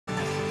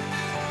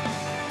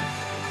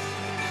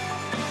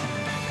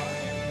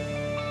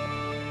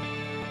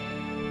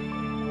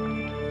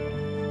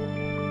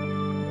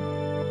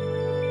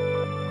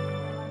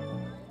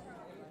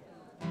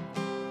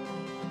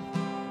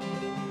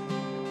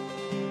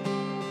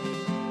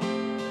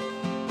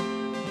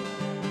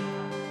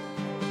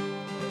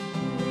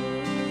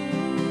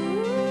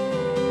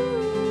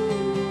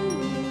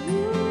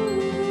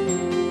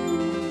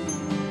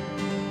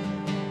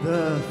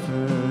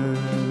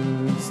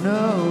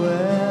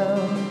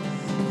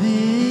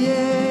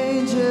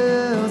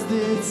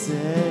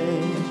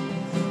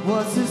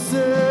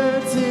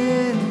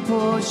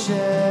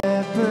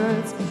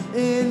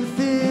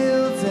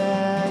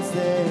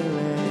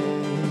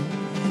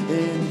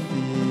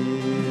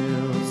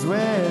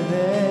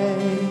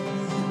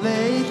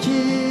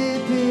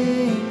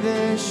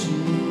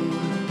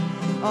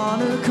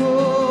on a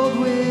cold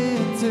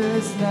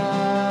winter's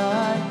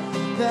night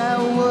that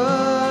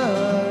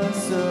was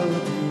so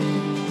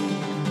deep.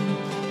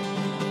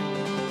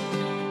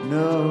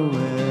 Noel,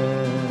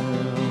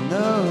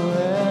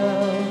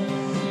 Noel,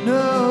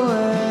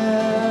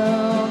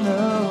 Noel,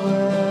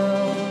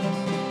 Noel.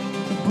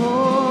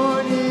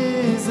 Born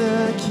is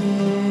a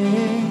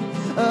King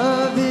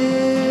of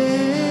Israel.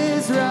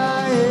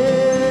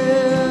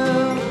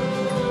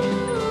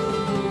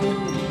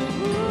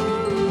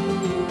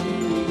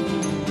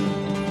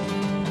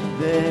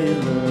 They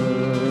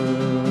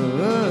looked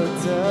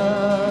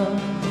up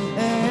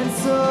and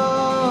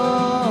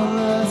saw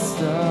a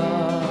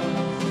star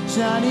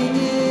shining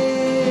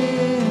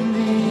in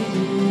the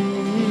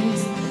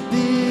east,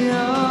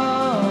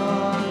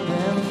 beyond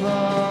them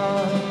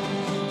far,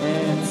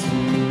 and to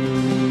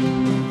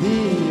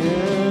the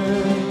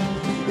earth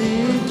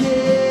it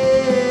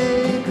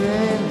gave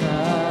great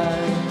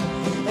light,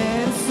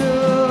 and so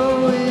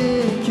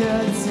it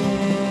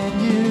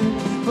continued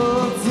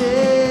for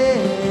day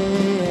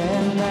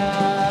and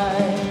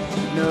night.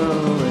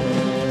 Noel,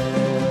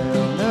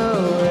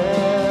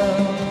 Noel,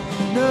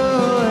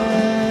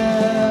 Noel,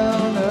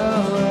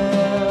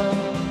 Noel.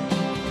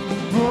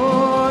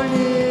 Born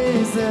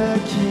is the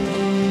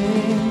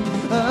King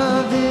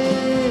of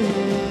Israel.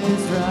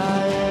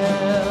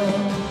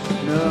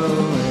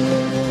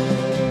 Noel,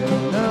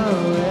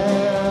 Noel,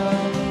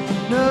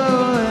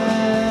 Noel,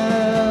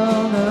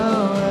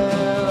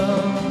 Noel.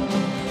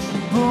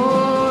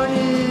 Born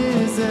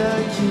is the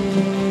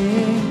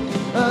King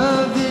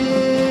of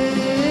Israel.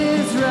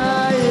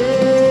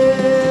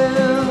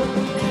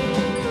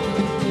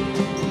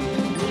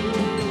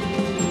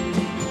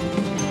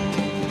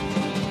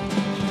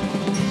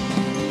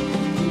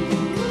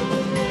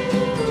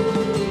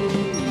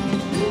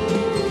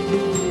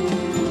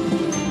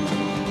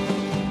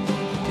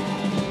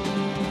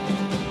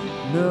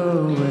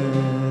 Noel,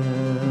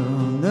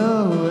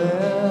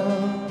 Noel,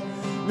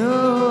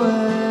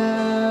 Noel,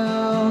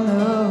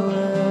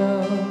 Noel.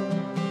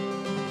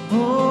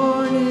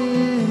 Born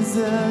is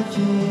the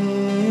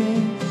King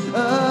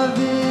of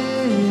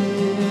Israel.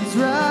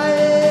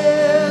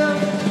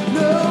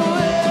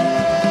 Noel,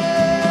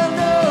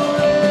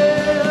 Noel,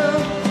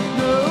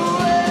 Noel,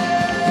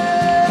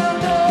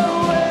 Noel.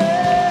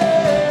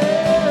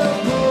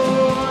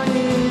 Born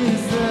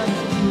is the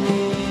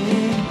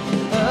King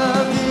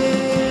of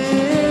Israel.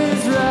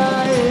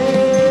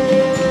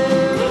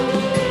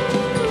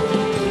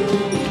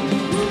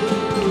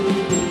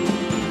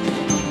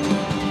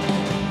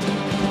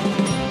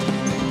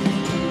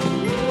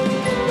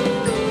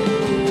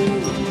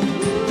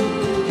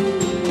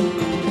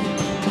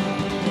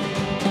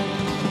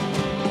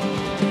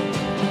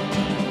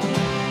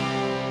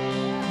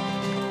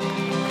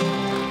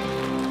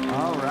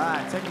 All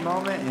right, take a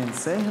moment and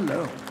say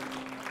hello.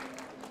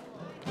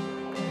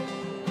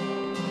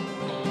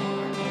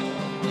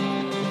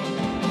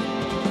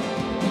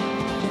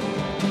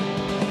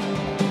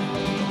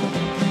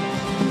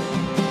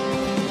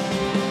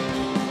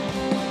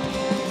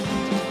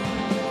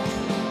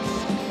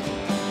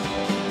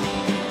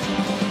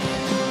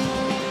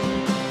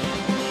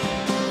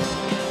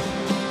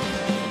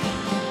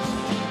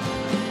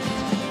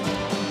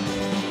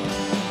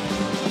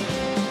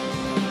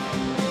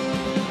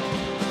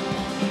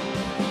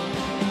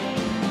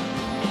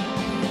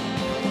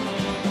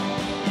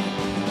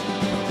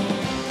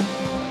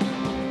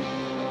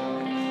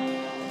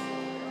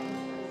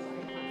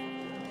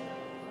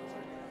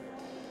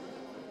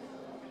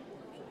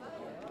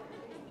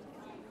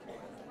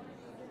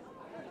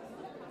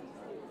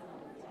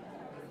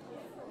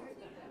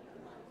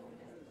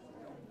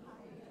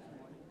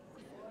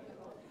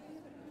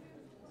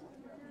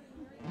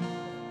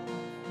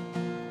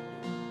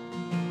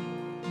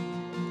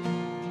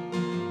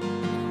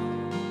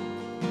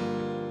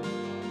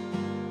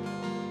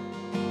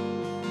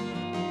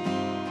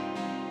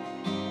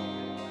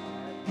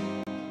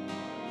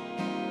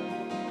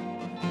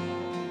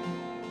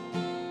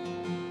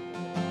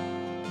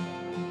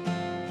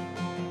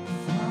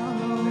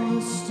 Follow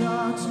a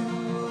star to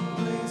a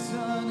place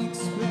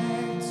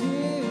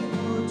unexpected.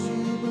 Would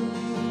you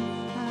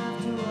believe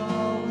after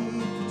all we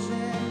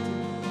projected?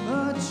 A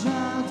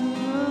child in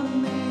a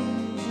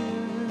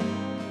manger,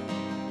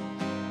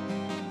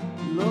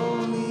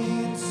 lowly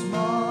and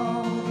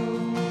small, the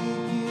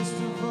weakest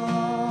of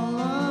all,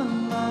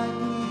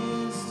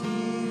 unlikeliest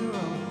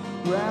hero,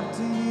 wrapped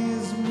in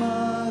his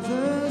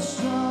mother's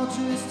shawl,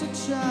 just a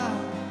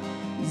child.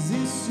 Is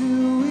this who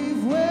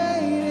we've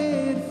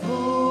waited for?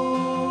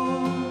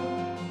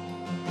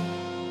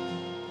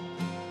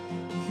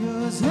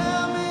 'Cause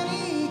how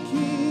many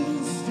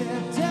kings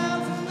step down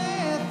from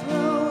their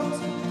thrones?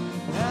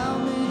 How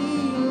many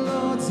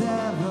lords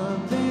have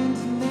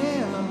abandoned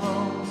their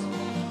homes?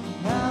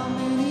 How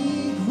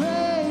many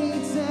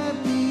greats have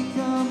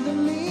become the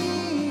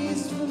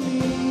least for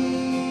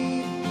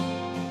me?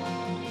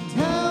 And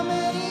how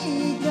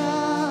many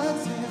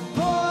gods have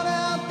poured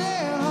out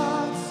their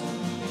hearts?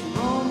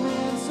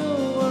 Romance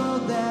or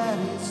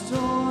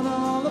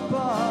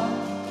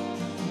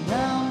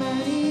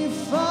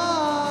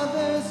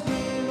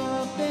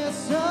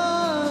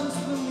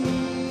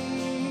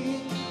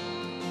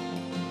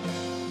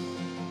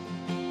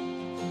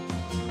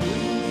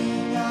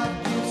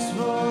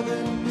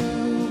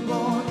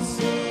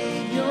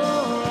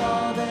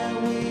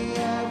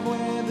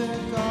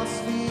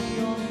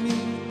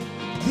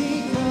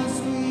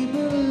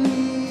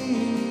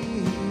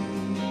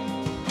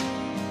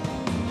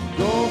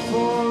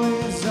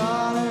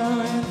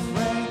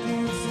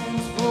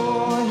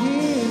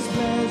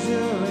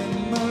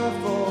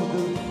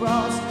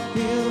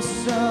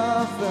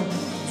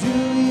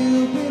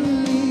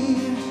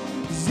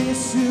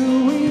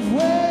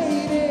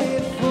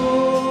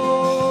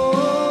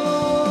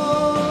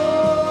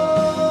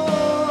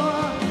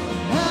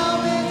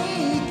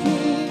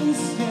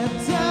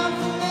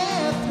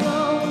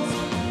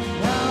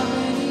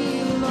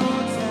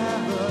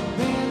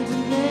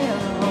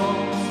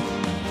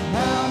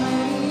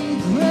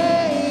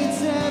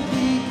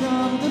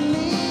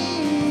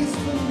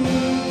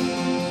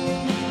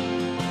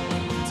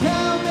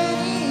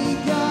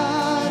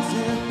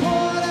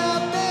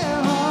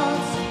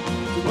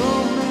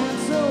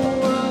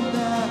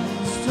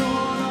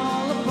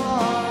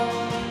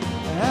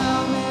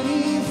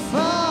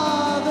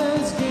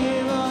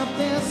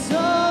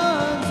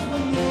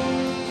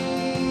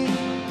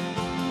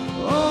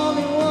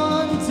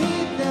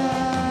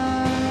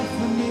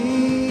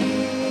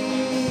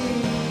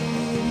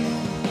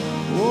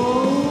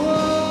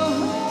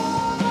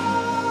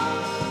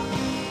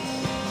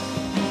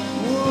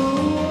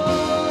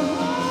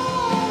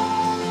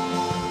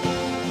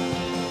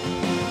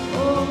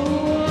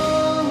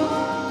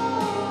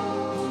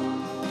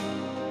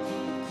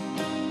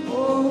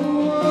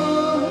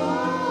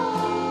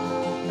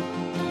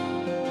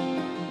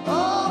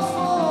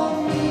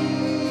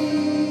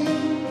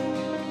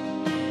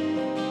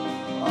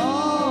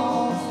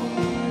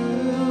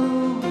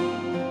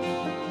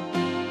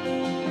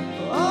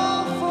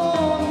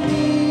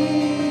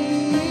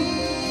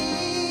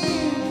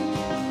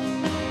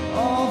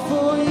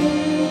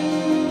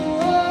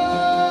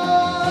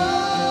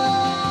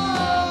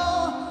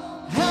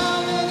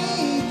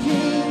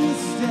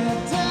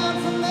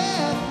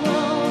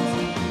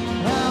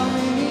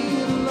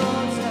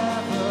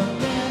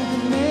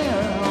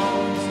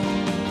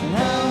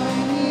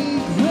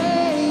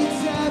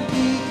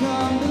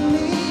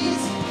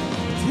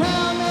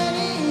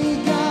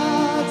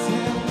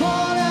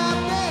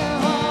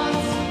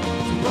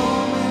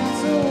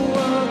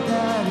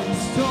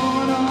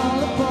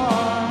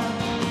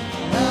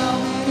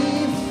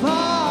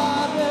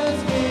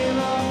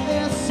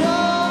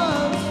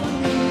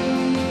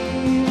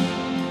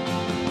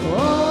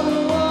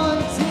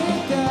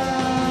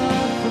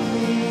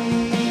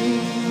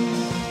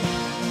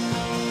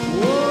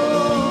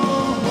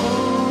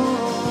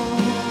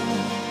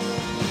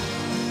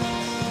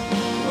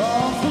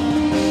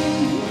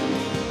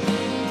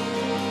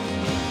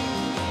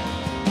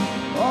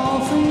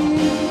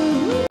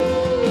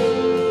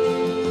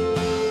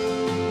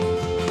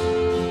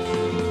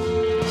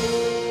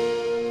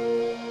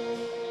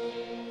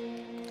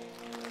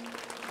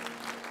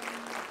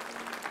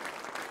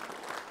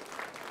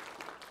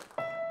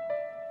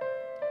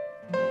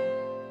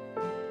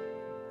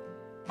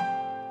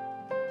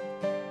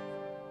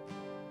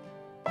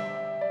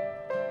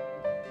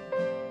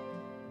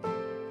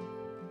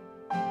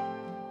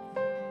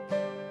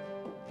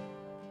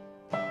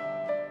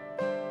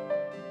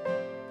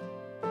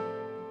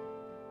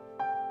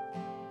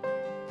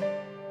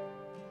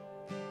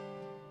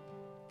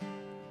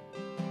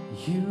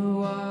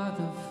You are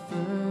the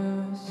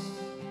first,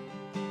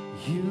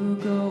 you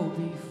go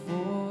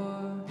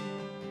before,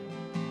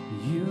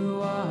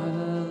 you are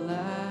the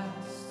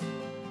last,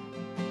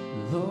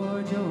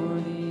 Lord,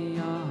 you're the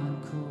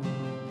encore.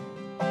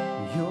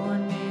 Your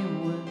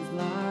name wins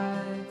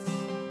lights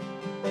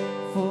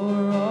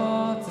for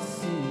all to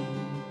see.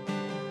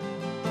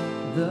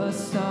 The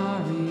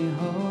starry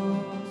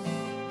host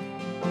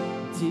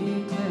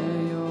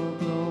declare your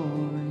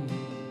glory.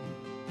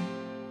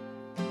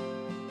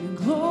 And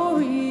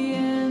glory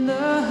in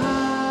the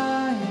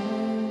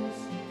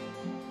highest,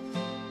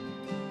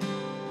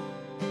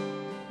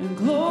 and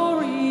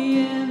glory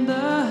in the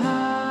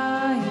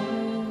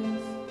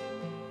highest,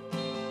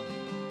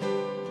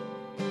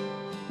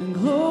 and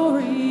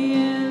glory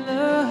in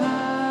the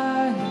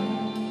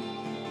highest,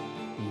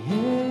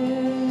 yeah.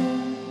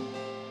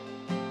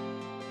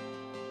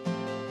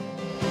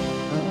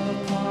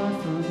 Apart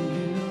from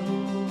you,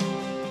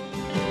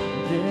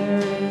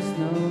 there is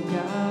no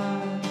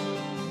God,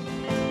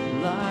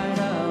 light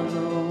of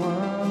the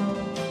world,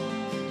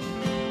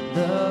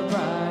 the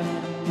bright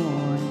and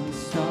morning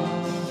star.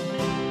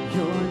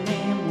 Your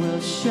name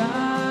will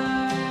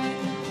shine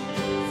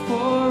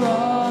for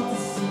all to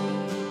see.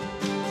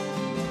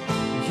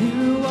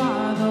 You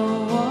are the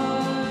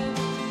one,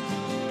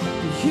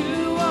 you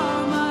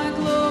are my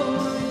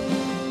glory,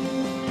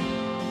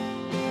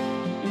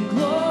 and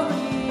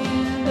glory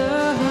in the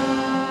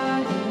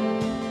highest,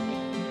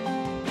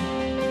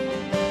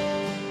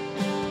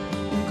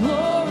 and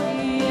glory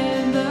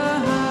in the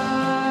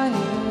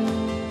highest,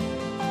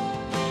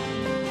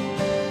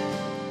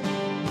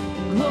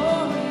 and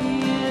glory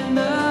in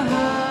the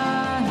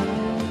highest,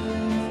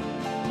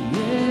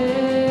 yeah.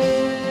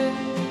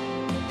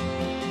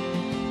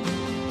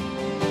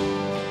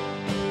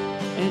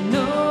 And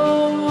no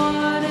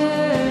one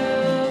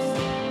else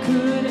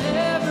could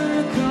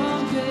ever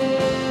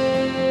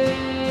compare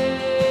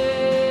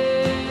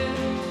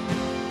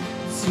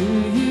to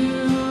you,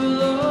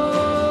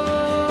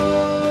 Lord,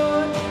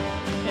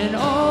 and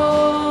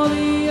all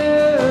the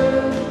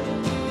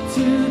earth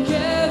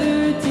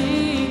together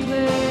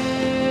declares.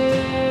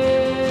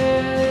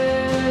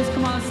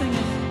 Come on, sing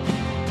it.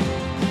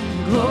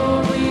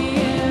 Glory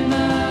in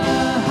the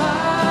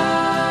highest,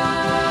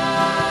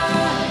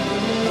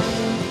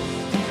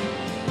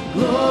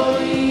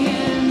 glory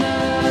in the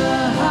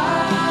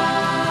highest,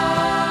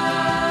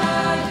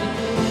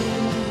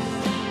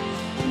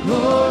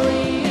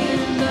 glory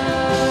in the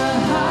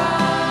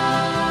highest,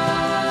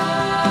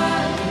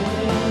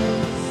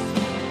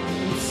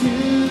 to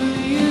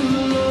you,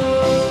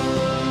 Lord,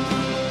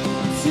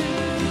 to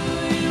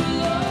you,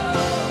 Lord,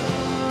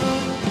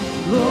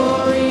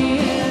 glory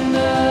in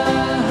the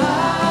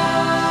highest,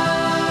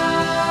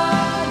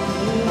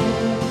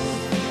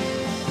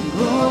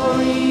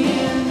 glory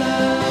in the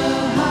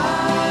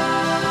highest,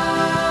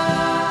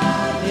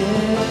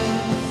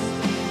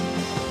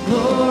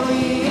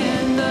 glory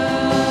in the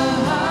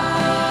highest,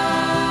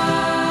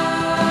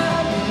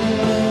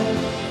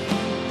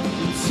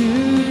 to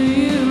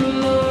you,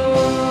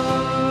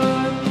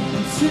 Lord,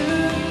 to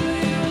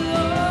you,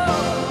 Lord,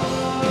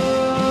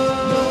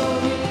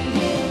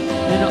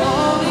 and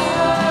all the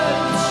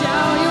earth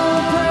shall your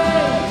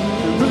praise,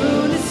 the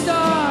moon and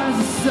stars,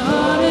 the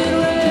sun and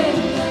rain,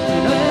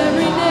 and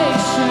every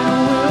nation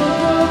will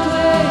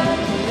proclaim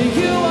that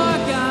you are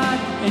God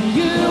and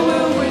you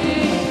will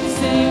reign.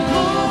 Sing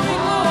glory,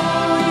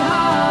 glory,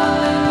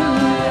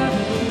 hallelujah.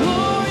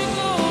 Glory,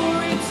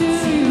 glory to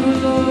you,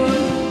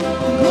 Lord.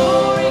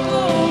 Glory,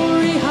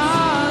 glory,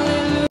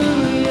 hallelujah.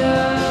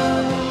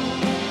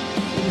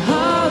 And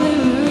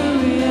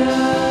hallelujah.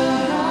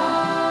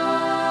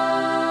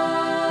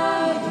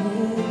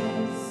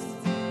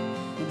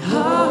 And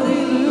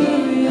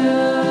hallelujah.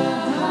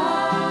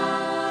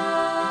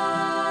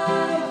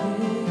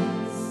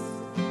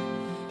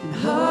 And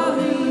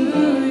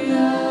hallelujah.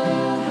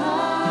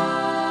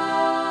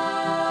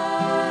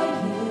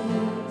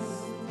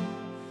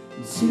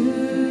 To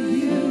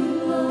you,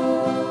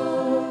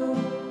 Lord,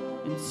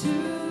 and to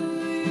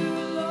you,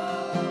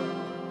 Lord.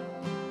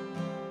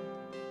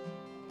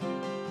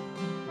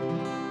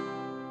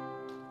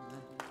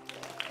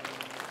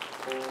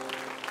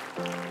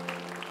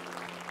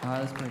 All right,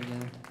 let's pray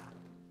together.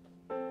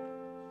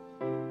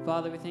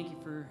 Father, we thank you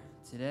for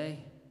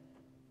today.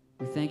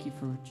 We thank you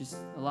for just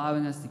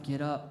allowing us to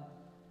get up,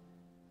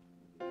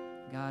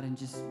 God, and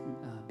just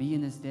be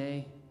in this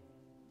day.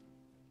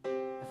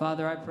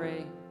 Father, I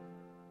pray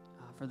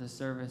for the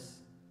service.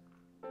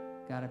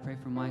 God, I pray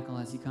for Michael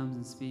as he comes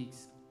and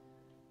speaks.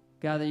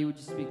 God, that you would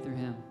just speak through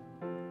him.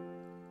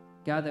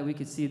 God, that we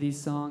could see these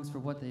songs for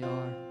what they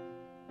are,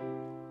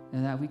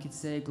 and that we could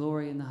say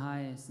glory in the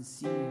highest and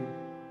see you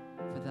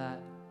for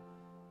that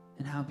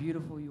and how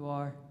beautiful you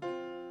are.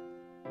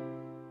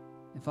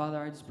 And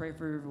Father, I just pray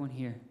for everyone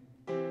here.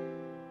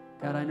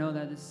 God, I know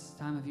that this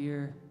time of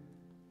year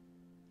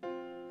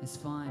is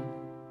fun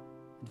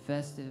and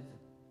festive,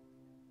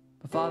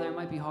 but Father, it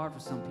might be hard for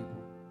some people.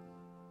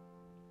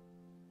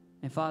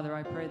 And Father,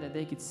 I pray that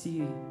they could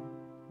see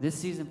this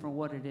season for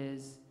what it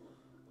is,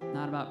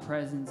 not about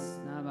presents,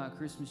 not about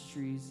Christmas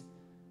trees,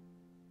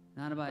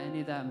 not about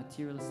any of that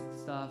materialistic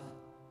stuff.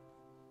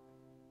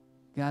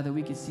 God, that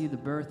we could see the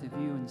birth of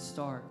you and the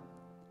start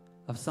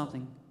of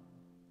something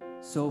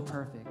so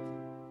perfect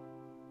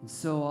and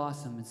so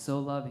awesome and so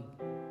loving.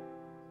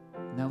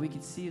 And that we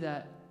could see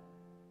that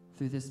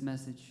through this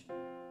message.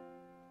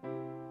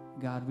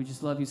 God, we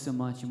just love you so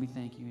much, and we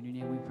thank you. In your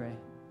name we pray.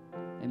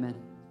 Amen.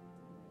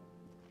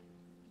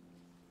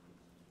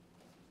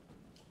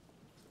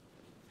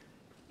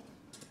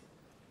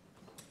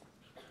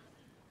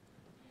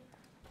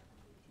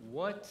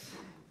 What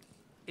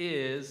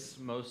is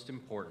most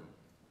important?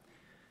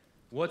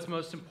 What's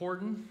most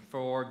important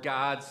for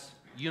God's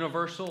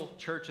universal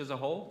church as a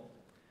whole?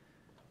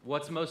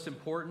 What's most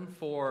important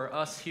for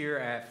us here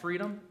at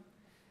Freedom?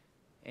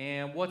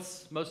 And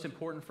what's most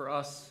important for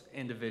us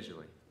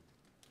individually?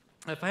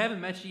 If I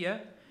haven't met you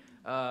yet,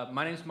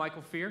 my name is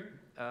Michael Fear.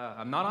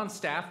 I'm not on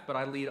staff, but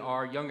I lead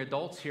our young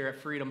adults here at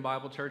Freedom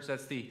Bible Church.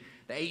 That's the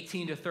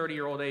 18 to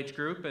 30-year-old age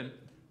group. And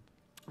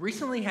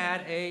recently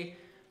had a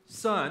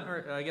son,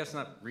 or I guess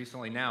not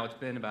recently now, it's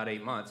been about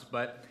 8 months,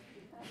 but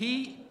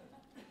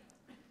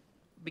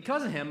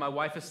because of him, my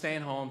wife is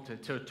staying home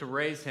to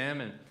raise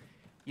him. And,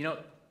 you know,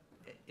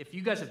 if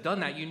you guys have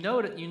done that, you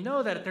know that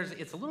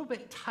it's a little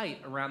bit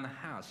tight around the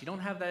house. You don't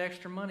have that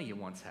extra money you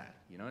once had,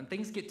 and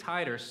things get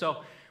tighter.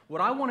 So what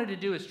I wanted to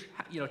do is,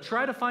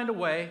 try to find a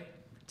way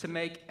to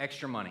make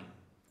extra money.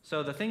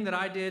 So the thing that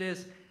I did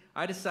is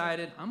I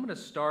decided I'm going to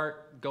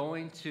start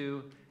going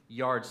to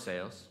yard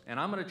sales, and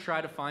I'm going to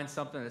try to find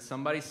something that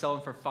somebody's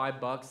selling for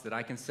 $5 that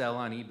I can sell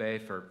on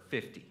eBay for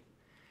 $50.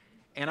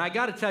 And I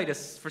got to tell you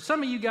this, for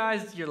some of you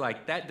guys, you're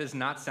like, that does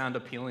not sound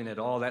appealing at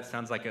all. That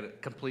sounds like a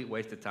complete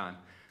waste of time.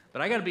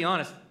 But I got to be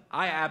honest,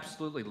 I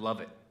absolutely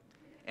love it.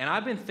 And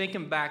I've been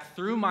thinking back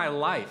through my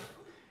life,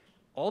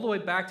 all the way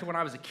back to when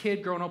I was a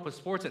kid growing up with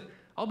sports. And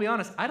I'll be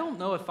honest, I don't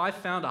know if I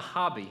found a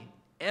hobby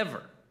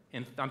ever.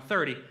 I'm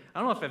 30. I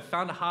don't know if I've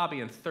found a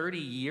hobby in 30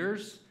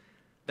 years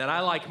that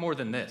I like more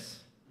than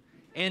this.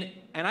 And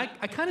I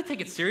kind of take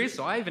it serious,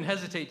 so I even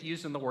hesitate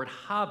using the word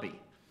hobby.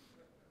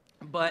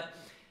 But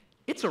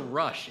it's a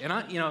rush. And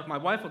my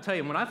wife will tell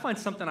you, when I find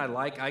something I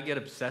like, I get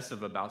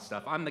obsessive about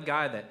stuff. I'm the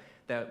guy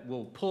that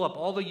will pull up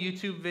all the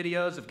YouTube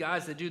videos of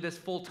guys that do this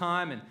full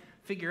time and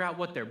figure out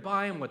what they're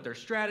buying, what their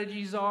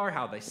strategies are,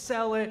 how they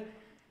sell it.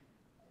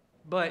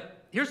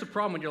 But here's the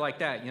problem when you're like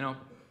that,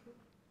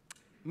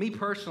 Me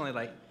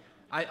personally,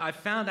 I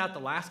found out the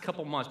last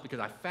couple months, because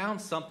I found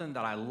something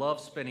that I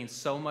love spending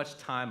so much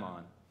time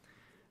on,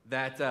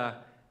 that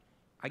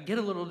I get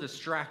a little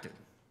distracted.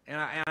 And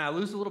I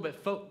lose a little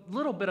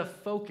bit of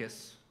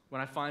focus when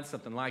I find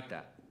something like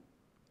that.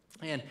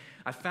 And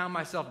I found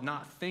myself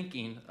not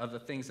thinking of the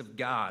things of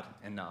God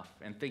enough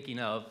and thinking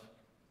of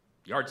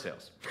yard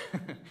sales.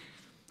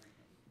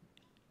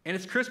 And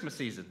it's Christmas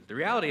season. The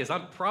reality is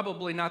I'm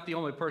probably not the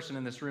only person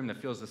in this room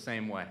that feels the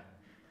same way.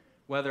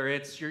 Whether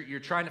it's you're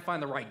trying to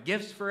find the right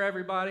gifts for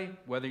everybody,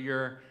 whether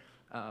you're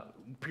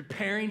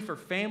preparing for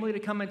family to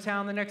come in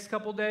town the next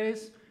couple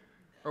days,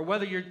 or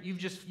whether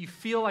you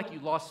feel like you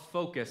lost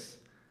focus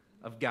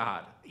of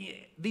God.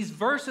 These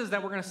verses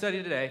that we're going to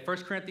study today, 1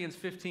 Corinthians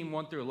 15,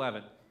 1 through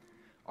 11,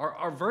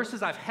 are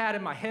verses I've had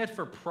in my head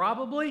for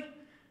probably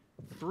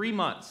 3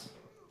 months.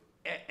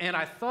 And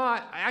I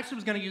actually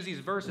was going to use these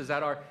verses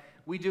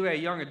we do a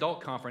young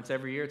adult conference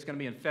every year. It's going to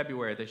be in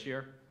February this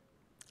year.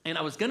 And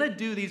I was going to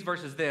do these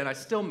verses then. I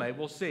still may.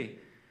 We'll see.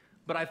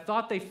 But I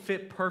thought they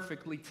fit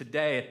perfectly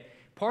today.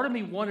 Part of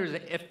me wonders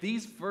if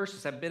these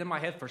verses have been in my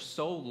head for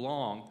so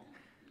long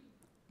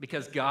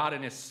because God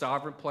in his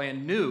sovereign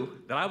plan knew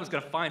that I was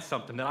going to find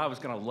something that I was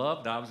going to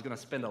love, that I was going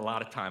to spend a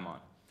lot of time on.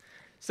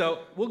 So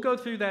we'll go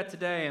through that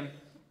today. And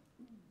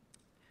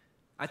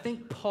I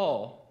think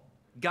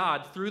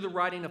God, through the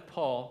writing of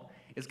Paul,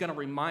 is going to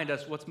remind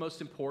us what's most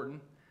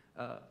important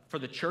for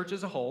the church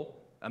as a whole,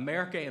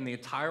 America and the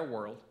entire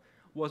world,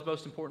 what's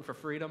most important for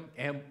freedom,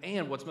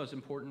 and what's most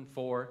important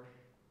for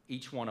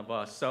each one of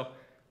us. So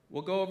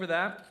we'll go over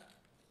that.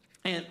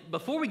 And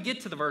before we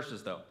get to the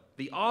verses, though,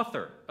 the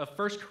author of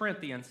 1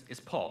 Corinthians is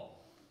Paul.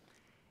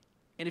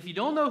 And if you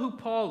don't know who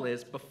Paul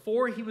is,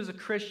 before he was a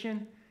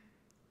Christian,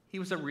 he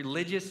was a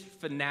religious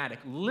fanatic,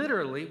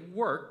 literally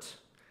worked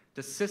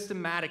to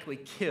systematically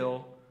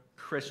kill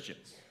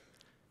Christians,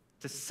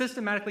 to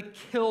systematically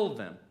kill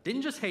them.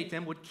 Didn't just hate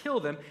them, would kill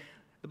them.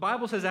 The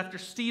Bible says after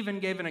Stephen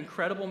gave an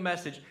incredible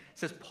message, it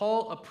says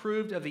Paul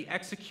approved of the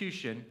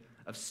execution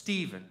of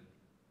Stephen.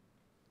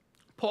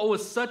 Paul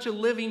was such a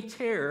living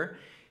terror.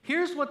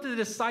 Here's what the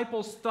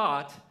disciples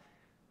thought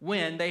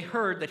when they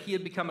heard that he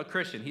had become a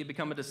Christian. He had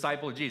become a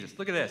disciple of Jesus.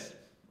 Look at this.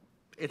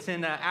 It's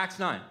in Acts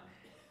 9.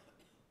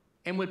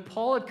 And when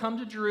Paul had come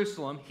to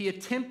Jerusalem, he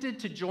attempted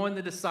to join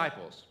the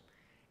disciples.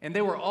 And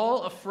they were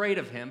all afraid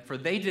of him, for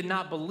they did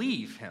not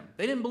believe him.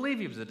 They didn't believe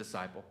he was a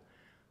disciple.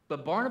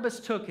 But Barnabas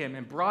took him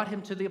and brought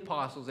him to the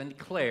apostles and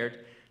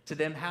declared to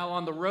them how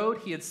on the road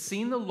he had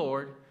seen the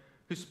Lord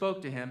who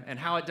spoke to him, and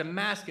how at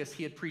Damascus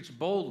he had preached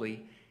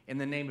boldly in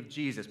the name of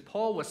Jesus.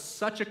 Paul was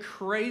such a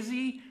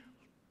crazy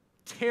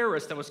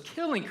terrorist that was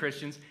killing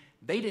Christians,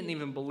 they didn't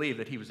even believe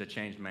that he was a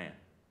changed man.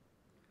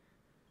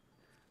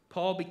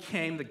 Paul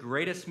became the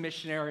greatest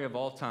missionary of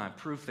all time,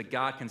 proof that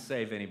God can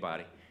save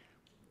anybody.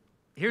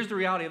 Here's the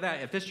reality of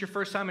that. If this is your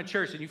first time in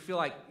church and you feel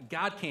like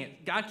God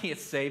can't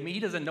save me, he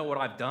doesn't know what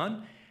I've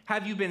done,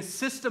 have you been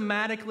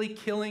systematically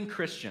killing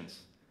Christians?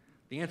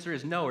 The answer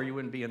is no, or you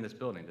wouldn't be in this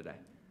building today.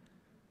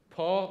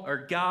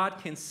 God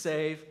can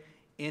save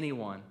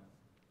anyone.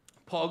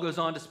 Paul goes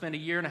on to spend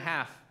 1.5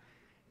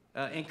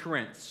 years in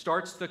Corinth,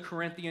 starts the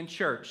Corinthian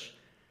church.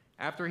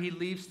 After he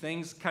leaves,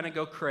 things kind of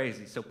go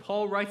crazy. So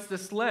Paul writes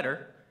this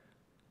letter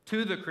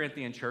to the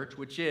Corinthian church,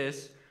 which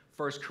is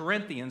 1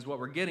 Corinthians, what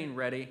we're getting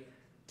ready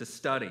to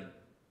study.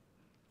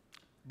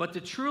 But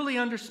to truly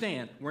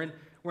understand, we're in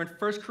 1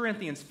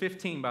 Corinthians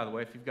 15, by the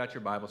way, if you've got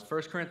your Bibles,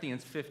 1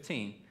 Corinthians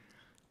 15.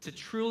 To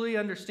truly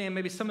understand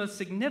maybe some of the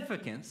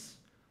significance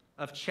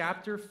of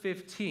chapter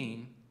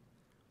 15,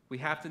 we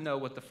have to know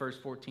what the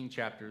first 14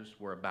 chapters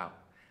were about.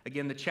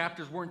 Again, the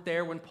chapters weren't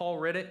there when Paul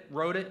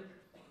wrote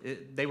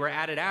it. They were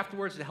added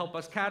afterwards to help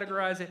us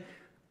categorize it.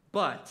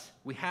 But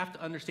we have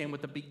to understand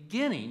what the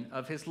beginning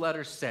of his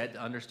letter said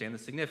to understand the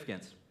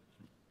significance.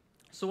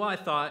 So I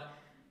thought,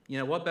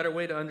 what better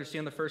way to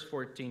understand the first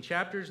 14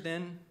 chapters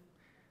than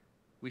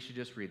we should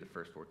just read the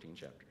first 14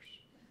 chapters.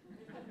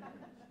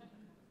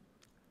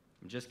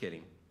 I'm just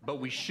kidding. But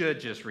we should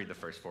just read the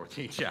first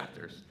 14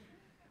 chapters.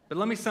 But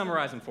let me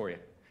summarize them for you.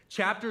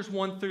 Chapters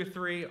 1 through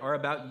 3 are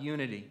about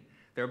unity.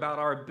 They're about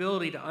our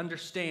ability to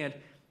understand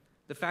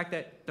the fact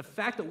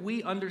that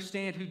we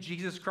understand who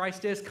Jesus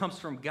Christ is comes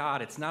from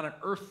God. It's not an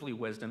earthly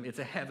wisdom, it's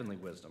a heavenly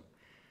wisdom.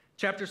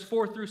 Chapters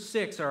 4 through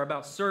 6 are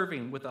about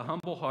serving with a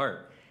humble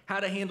heart, how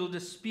to handle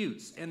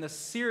disputes, and the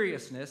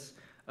seriousness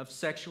of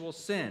sexual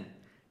sin.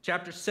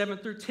 Chapters 7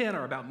 through 10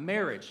 are about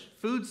marriage,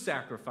 food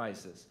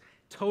sacrifices,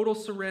 total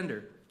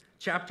surrender.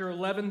 Chapters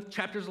 11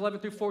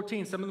 through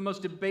 14, some of the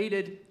most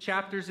debated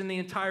chapters in the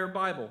entire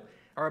Bible,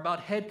 are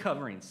about head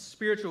coverings,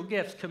 spiritual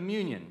gifts,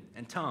 communion,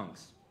 and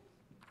tongues.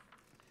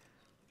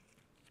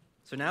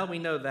 So now that we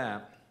know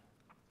that,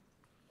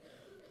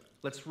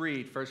 let's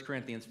read 1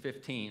 Corinthians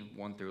 15,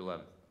 1 through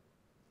 11.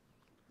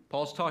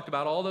 Paul's talked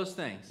about all those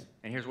things,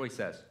 and here's what he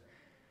says.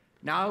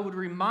 Now I would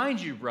remind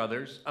you,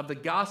 brothers, of the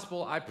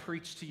gospel I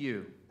preached to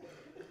you,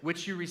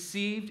 which you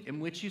received, in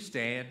which you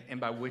stand, and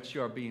by which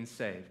you are being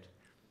saved.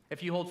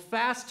 If you hold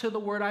fast to the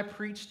word I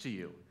preached to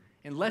you,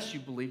 unless you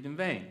believed in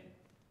vain.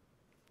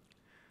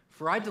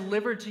 For I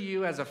delivered to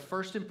you as of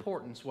first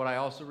importance what I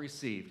also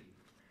received,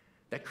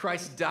 that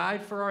Christ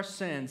died for our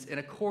sins in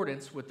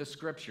accordance with the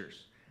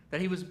Scriptures,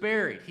 that he was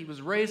buried, he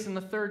was raised on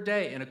the third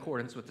day in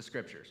accordance with the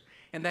Scriptures,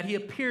 and that he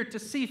appeared to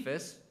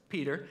Cephas,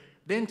 Peter,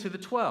 then to the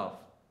 12.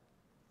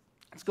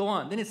 Let's go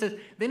on. Then it says,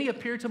 then he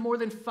appeared to more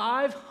than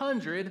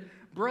 500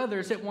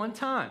 brothers at one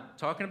time,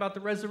 talking about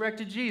the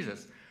resurrected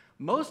Jesus,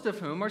 most of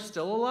whom are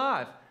still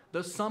alive,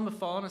 though some have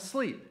fallen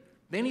asleep.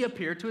 Then he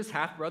appeared to his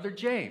half-brother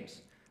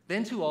James,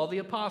 then to all the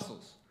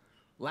apostles.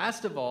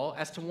 Last of all,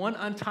 as to one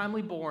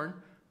untimely born,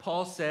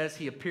 Paul says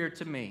he appeared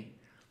to me.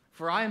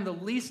 For I am the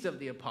least of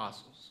the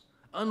apostles,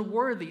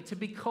 unworthy to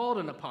be called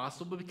an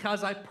apostle, but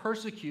because I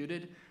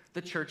persecuted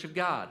the church of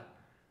God.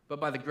 But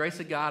by the grace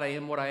of God, I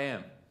am what I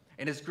am.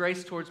 And his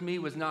grace towards me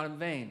was not in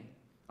vain.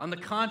 On the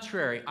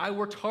contrary, I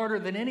worked harder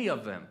than any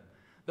of them,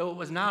 though it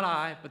was not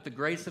I, but the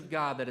grace of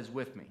God that is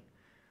with me.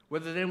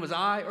 Whether then was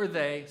I or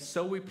they,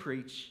 so we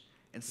preach,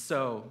 and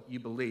so you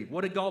believe.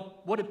 What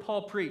did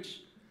Paul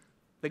preach?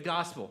 The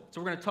gospel.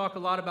 So we're going to talk a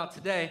lot about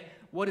today.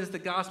 What is the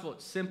gospel?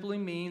 It simply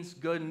means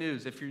good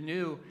news. If you're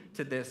new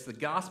to this, the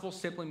gospel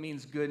simply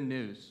means good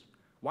news.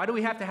 Why do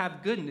we have to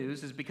have good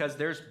news? Is because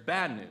there's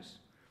bad news.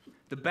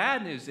 The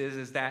bad news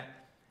is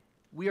that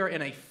we are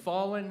in a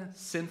fallen,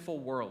 sinful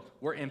world.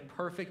 We're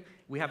imperfect.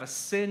 We have a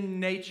sin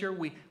nature.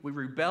 We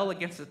rebel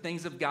against the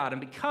things of God.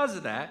 And because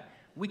of that,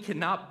 we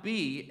cannot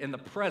be in the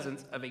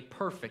presence of a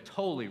perfect,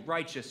 holy,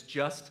 righteous,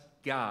 just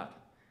God.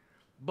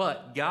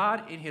 But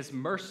God, in his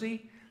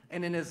mercy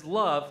and in his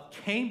love,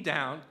 came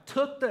down,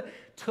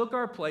 took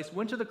our place,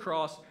 went to the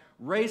cross,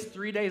 raised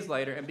 3 days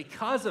later, and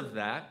because of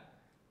that,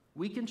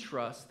 we can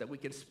trust that we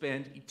can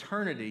spend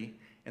eternity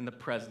in the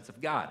presence of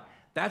God.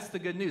 That's the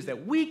good news,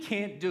 that we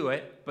can't do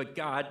it, but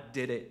God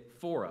did it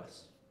for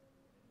us.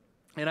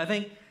 And I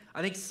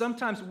think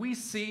sometimes we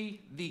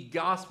see the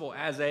gospel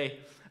as a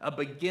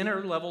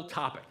beginner-level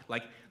topic.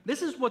 Like,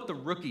 this is what the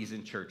rookies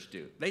in church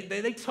do.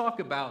 They talk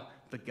about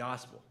the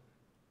gospel.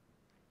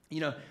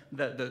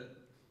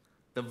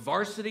 The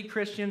varsity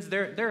Christians,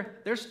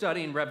 they're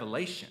studying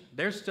Revelation.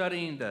 They're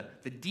studying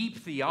the deep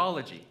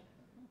theology.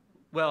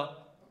 Well,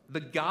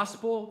 the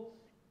gospel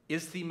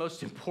is the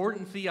most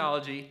important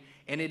theology,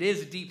 and it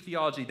is deep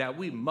theology that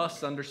we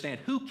must understand.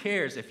 Who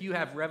cares if you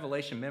have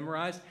Revelation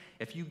memorized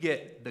if you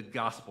get the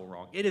gospel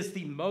wrong? It is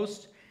the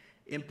most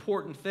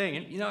important thing.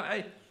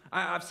 And,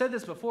 I've said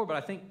this before, but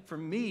I think for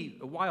me,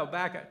 a while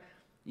back,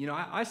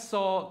 I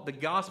saw the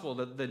gospel,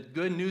 the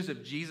good news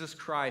of Jesus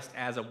Christ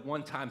as a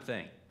one-time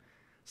thing.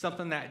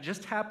 Something that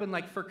just happened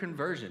like for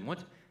conversion.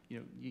 Once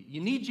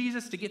you need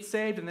Jesus to get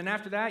saved, and then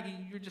after that,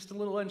 you're just a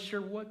little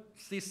unsure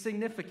what's the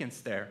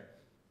significance there.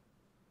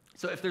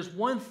 So if there's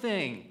one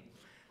thing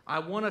I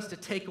want us to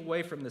take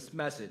away from this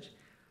message,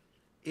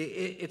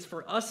 it's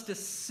for us to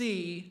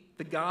see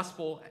the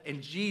gospel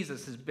and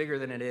Jesus as bigger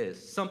than it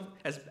is,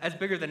 as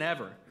bigger than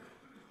ever.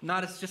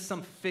 Not as just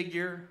some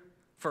figure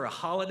for a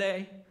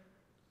holiday,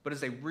 but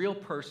as a real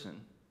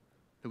person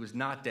who is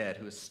not dead,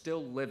 who is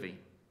still living,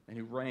 and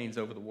who reigns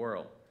over the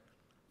world.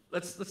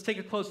 Let's take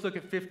a close look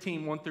at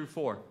 15, 1 through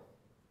 4.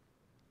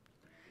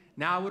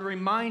 Now I would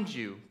remind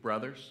you,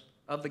 brothers,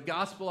 of the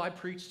gospel I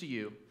preached to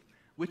you,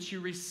 which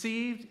you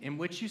received, in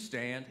which you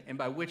stand, and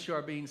by which you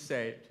are being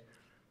saved,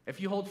 if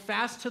you hold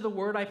fast to the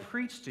word I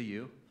preached to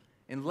you,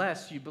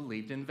 unless you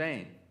believed in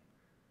vain.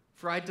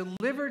 For I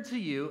delivered to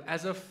you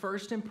as of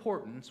first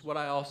importance what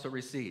I also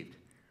received,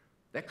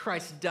 that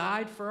Christ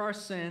died for our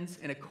sins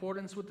in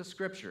accordance with the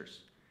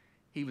Scriptures.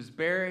 He was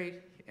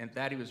buried, and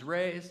that he was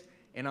raised,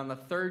 and on the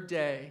third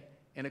day,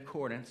 in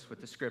accordance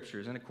with the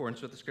Scriptures. In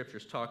accordance with the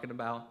Scriptures, talking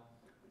about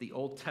the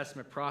Old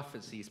Testament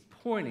prophecies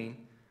pointing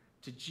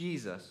to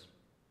Jesus.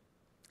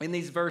 In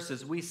these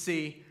verses, we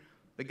see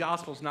the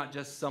gospel is not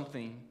just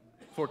something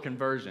for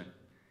conversion.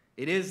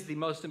 It is the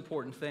most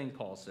important thing,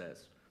 Paul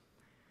says.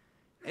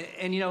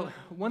 And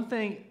one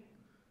thing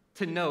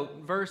to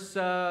note, verse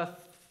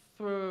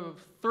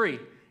 3,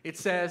 it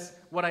says,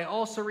 what I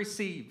also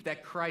received,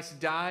 that Christ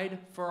died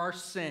for our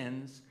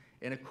sins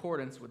in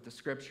accordance with the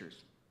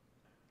Scriptures.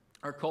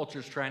 Our culture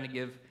is trying to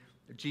give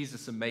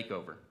Jesus a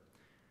makeover.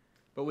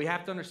 But we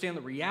have to understand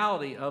the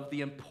reality of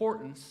the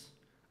importance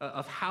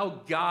of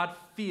how God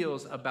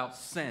feels about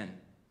sin.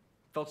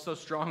 He felt so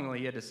strongly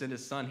he had to send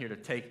his son here to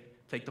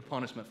take the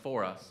punishment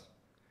for us.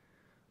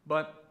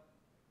 But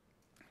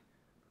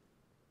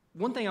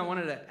one thing I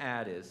wanted to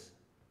add is,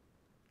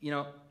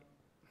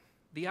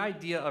 the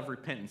idea of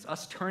repentance,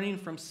 us turning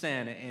from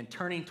sin and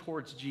turning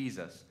towards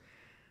Jesus.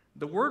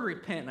 The word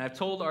repent, and I've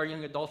told our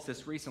young adults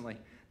this recently,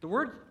 the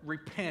word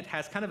repent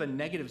has kind of a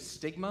negative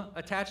stigma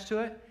attached to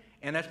it,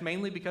 and that's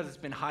mainly because it's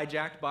been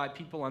hijacked by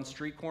people on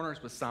street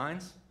corners with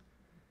signs.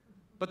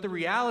 But the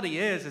reality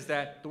is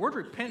that the word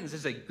repentance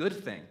is a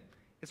good thing.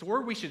 It's a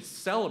word we should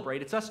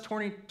celebrate. It's us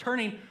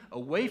turning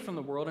away from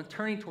the world and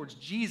turning towards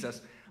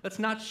Jesus. Let's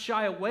not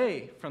shy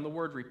away from the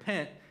word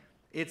repent.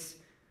 It's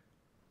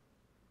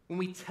when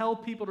we tell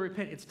people to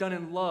repent, it's done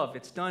in love.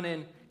 It's done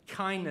in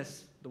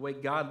kindness, the way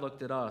God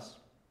looked at us.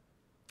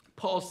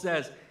 Paul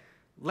says,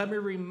 let me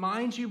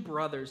remind you,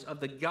 brothers,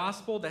 of the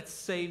gospel that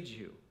saved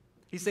you.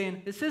 He's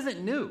saying, this isn't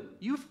new.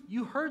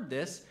 You heard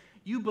this.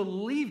 You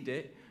believed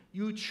it.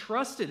 You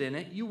trusted in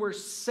it. You were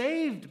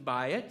saved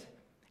by it.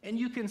 And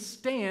you can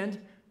stand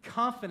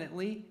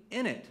confidently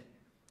in it.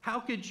 How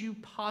could you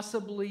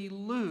possibly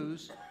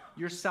lose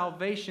your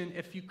salvation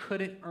if you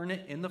couldn't earn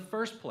it in the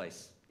first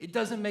place? It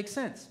doesn't make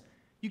sense.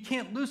 You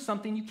can't lose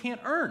something you can't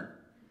earn.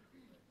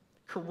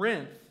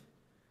 Corinth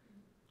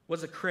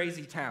was a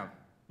crazy town.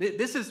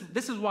 This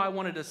is why I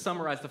wanted to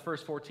summarize the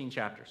first 14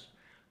 chapters.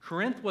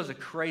 Corinth was a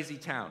crazy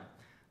town.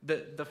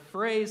 The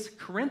phrase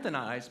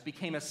Corinthianized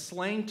became a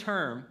slang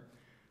term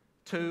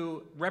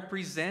to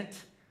represent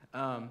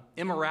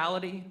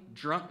immorality,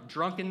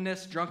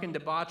 drunkenness, drunken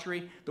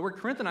debauchery. The word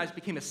Corinthianized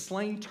became a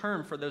slang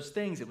term for those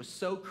things. It was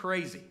so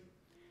crazy.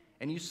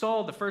 And you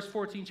saw the first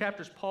 14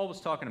 chapters, Paul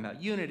was talking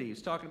about unity. He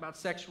was talking about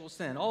sexual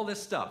sin, all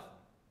this stuff.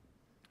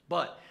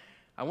 But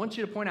I want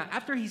you to point out,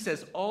 after he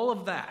says all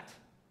of that,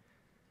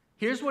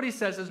 here's what he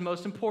says is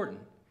most important,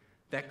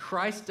 that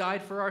Christ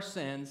died for our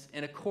sins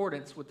in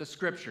accordance with the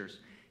Scriptures.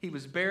 He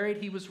was buried,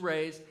 he was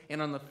raised,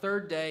 and on the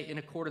third day in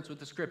accordance with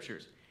the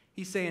Scriptures.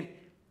 He's saying,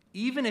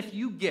 even if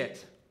you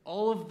get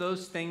all of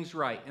those things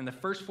right in the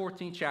first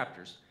 14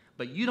 chapters,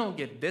 but you don't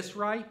get this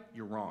right,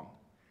 you're wrong.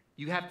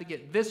 You have to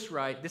get this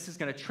right. This is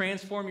going to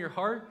transform your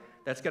heart.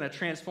 That's going to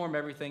transform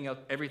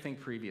everything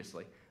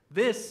previously.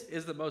 This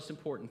is the most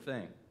important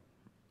thing.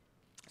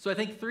 So I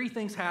think three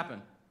things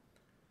happen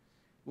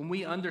when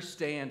we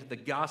understand the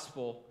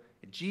gospel.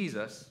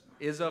 Jesus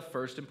is of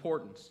first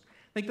importance.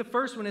 I think the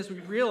first one is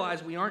we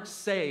realize we aren't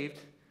saved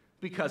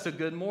because of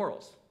good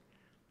morals.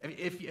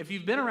 If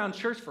you've been around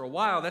church for a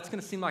while, that's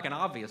going to seem like an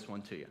obvious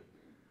one to you.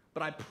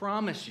 But I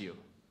promise you,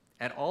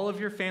 at all of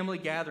your family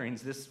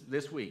gatherings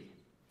this week,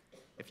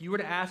 if you were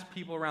to ask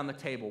people around the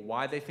table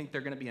why they think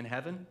they're going to be in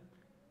heaven,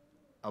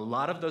 a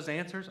lot of those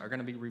answers are going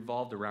to be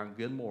revolved around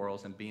good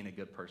morals and being a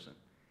good person.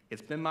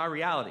 It's been my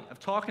reality of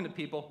talking to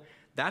people.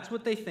 That's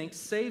what they think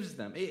saves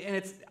them.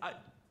 And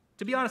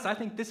to be honest, I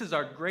think this is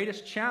our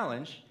greatest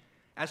challenge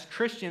as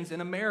Christians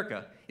in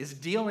America, is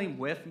dealing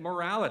with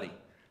morality.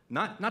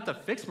 Not to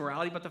fix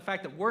morality, but the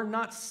fact that we're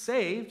not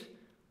saved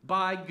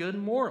by good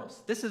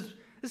morals. This is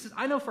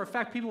I know for a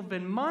fact people have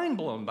been mind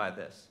blown by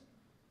this.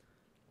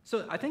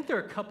 So I think there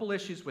are a couple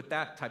issues with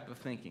that type of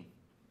thinking.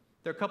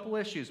 There are a couple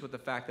issues with the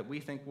fact that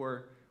we think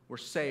we're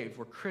saved,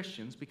 we're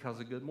Christians because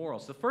of good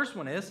morals. The first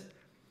one is,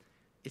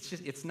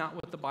 it's not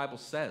what the Bible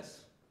says.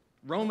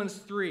 Romans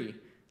 3,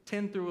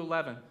 10 through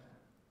 11,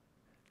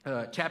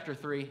 chapter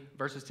 3,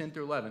 verses 10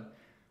 through 11,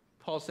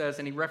 Paul says,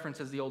 and he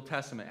references the Old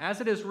Testament,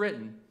 as it is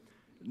written,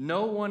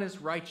 no one is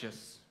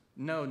righteous,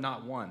 no,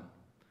 not one.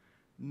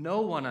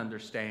 No one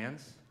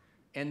understands,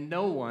 and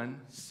no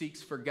one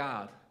seeks for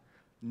God.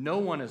 No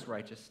one is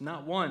righteous,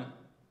 not one.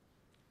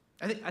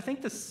 I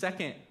think the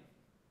second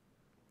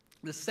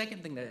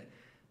thing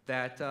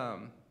that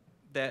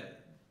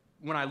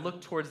when I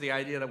look towards the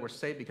idea that we're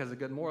saved because of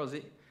good morals,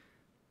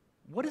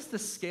 what is the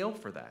scale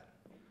for that?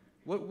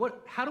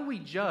 How do we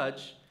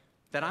judge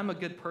that I'm a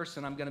good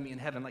person, I'm going to be in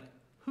heaven? Like,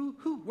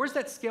 where's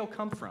that scale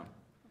come from?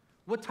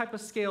 What type of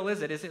scale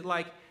is it? Is it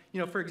like,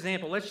 for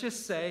example, let's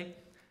just say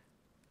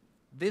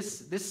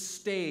this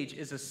stage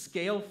is a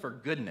scale for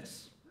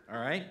goodness, all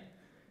right?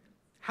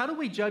 How do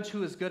we judge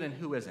who is good and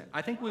who isn't?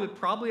 I think we would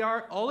probably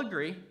all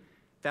agree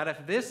that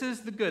if this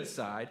is the good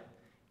side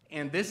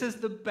and this is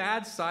the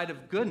bad side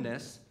of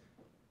goodness,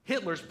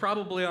 Hitler's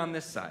probably on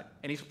this side,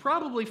 and he's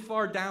probably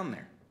far down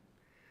there.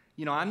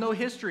 I'm no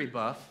history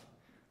buff,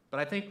 but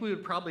I think we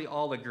would probably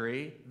all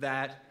agree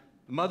that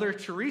Mother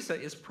Teresa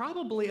is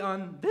probably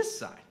on this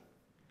side.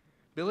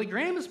 Billy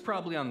Graham is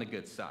probably on the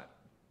good side.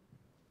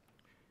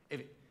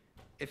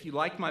 If you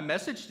liked my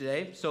message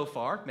today so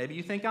far, maybe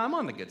you think I'm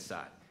on the good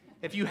side.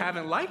 If you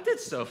haven't liked it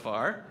so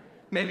far,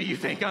 maybe you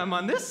think I'm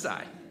on this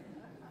side.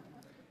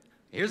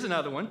 Here's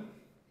another one.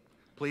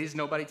 Please,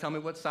 nobody tell me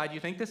what side you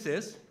think this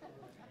is.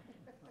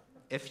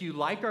 If you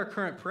like our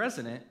current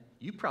president,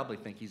 you probably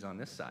think he's on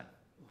this side.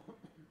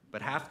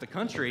 But half the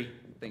country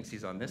thinks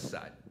he's on this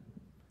side.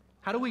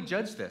 How do we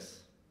judge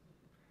this?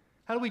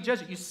 How do we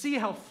judge it? You see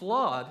how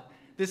flawed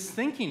this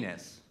thinking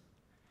is.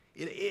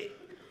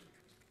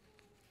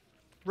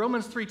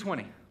 Romans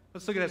 3:20.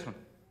 Let's look at this one.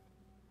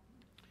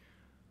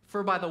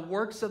 For by the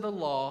works of the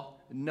law,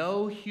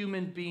 no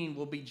human being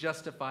will be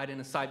justified in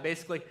his sight.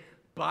 Basically,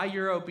 by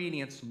your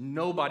obedience,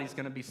 nobody's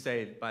going to be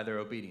saved by their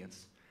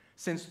obedience.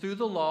 Since through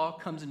the law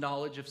comes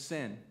knowledge of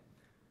sin.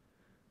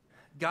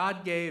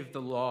 God gave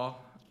the law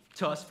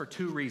to us for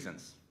two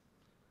reasons.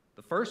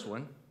 The first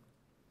one,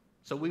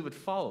 so we would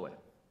follow it.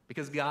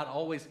 Because God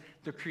always,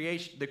 the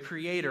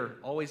Creator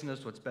always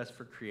knows what's best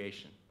for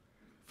creation.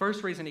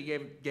 First reason he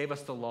gave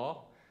us the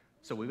law,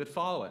 so we would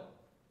follow it.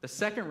 The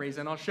second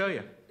reason, I'll show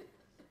you.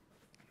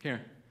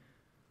 Here.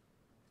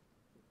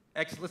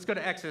 Let's go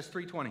to Exodus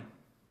 3:20.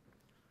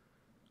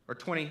 Or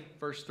 20,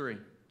 verse 3.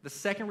 The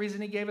second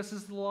reason he gave us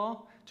is the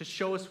law, to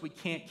show us we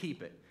can't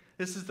keep it.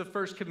 This is the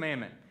first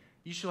commandment.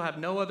 You shall have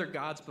no other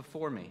gods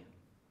before me.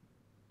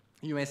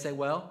 You may say,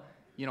 well,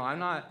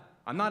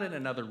 I'm not in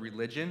another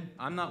religion.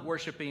 I'm not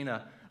worshiping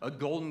a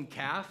golden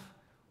calf.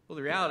 Well,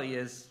 the reality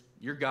is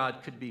your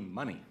God could be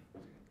money,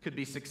 could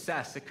be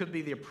success. It could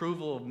be the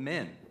approval of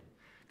men.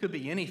 It could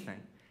be anything.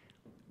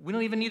 We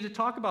don't even need to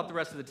talk about the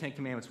rest of the Ten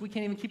Commandments. We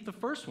can't even keep the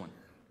first one.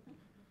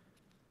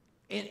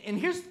 And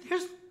here's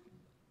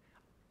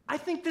I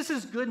think this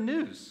is good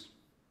news.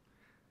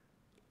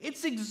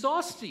 It's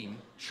exhausting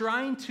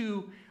trying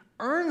to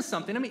earn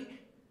something.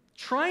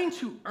 Trying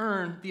to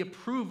earn the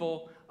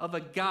approval of a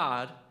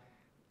God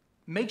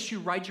makes you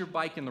ride your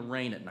bike in the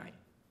rain at night.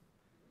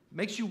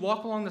 Makes you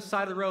walk along the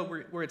side of the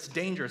road where it's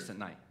dangerous at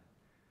night.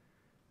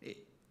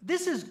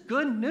 This is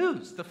good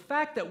news. The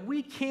fact that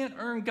we can't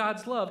earn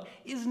God's love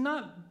is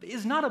not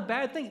a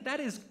bad thing. That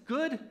is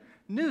good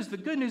news. The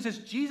good news is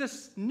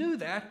Jesus knew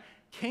that,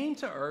 came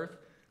to earth,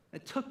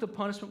 and took the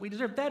punishment we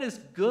deserve. That is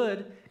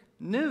good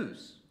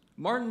news.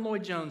 Martin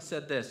Lloyd-Jones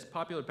said this,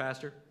 popular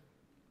pastor,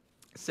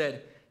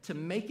 said, to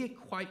make it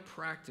quite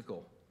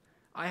practical,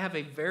 I have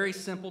a very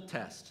simple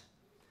test.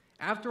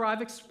 After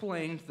I've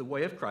explained the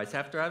way of Christ,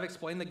 after I've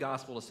explained the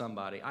gospel to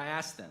somebody, I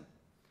ask them,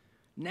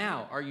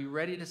 now, are you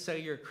ready to say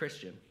you're a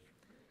Christian?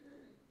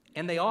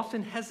 And they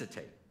often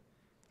hesitate.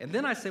 And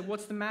then I say,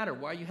 what's the matter?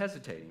 Why are you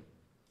hesitating?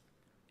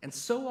 And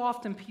so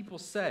often people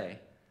say,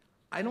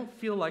 I don't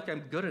feel like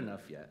I'm good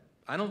enough yet.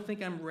 I don't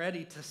think I'm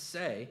ready to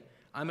say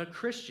I'm a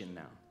Christian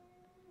now.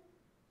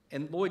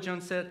 And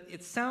Lloyd-Jones said,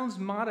 it sounds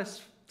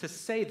modest to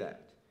say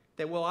that,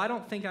 well, I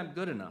don't think I'm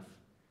good enough.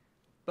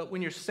 But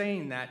when you're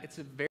saying that, it's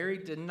a very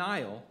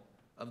denial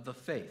of the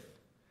faith.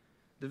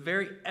 The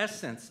very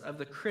essence of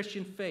the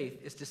Christian faith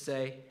is to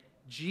say,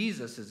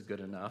 Jesus is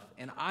good enough,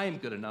 and I am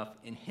good enough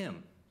in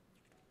him.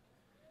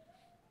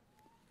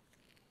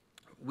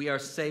 We are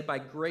saved by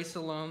grace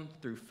alone,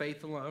 through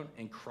faith alone,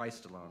 and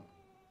Christ alone.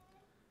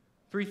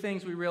 Three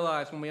things we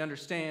realize when we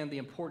understand the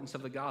importance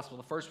of the gospel.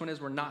 The first one is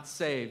we're not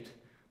saved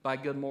by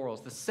good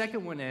morals. The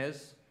second one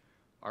is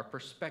our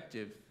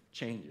perspective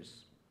changes.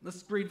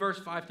 Let's read verse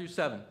 5 through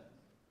 7.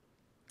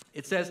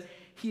 It says,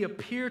 he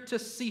appeared to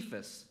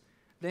Cephas,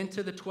 then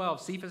to the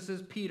 12. Cephas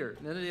is Peter,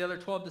 then to the other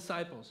 12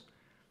 disciples.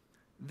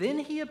 Then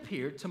he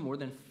appeared to more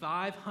than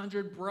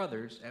 500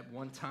 brothers at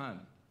one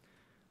time,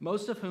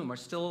 most of whom are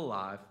still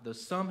alive, though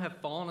some have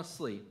fallen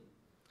asleep.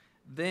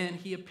 Then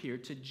he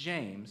appeared to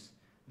James,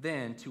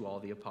 then to all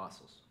the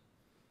apostles.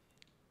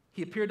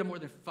 He appeared to more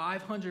than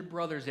 500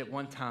 brothers at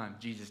one time,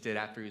 Jesus did,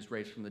 after he was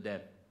raised from the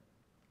dead.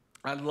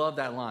 I love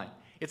that line.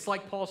 It's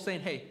like Paul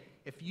saying, hey,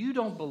 if you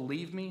don't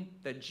believe me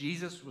that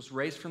Jesus was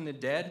raised from the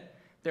dead,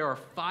 there are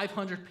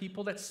 500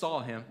 people that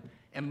saw him,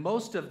 and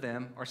most of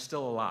them are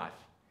still alive.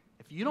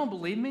 If you don't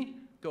believe me,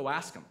 go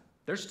ask them.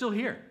 They're still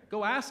here.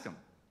 Go ask them.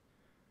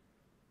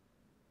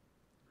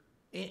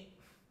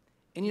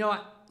 And you know,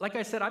 like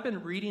I said, I've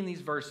been reading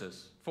these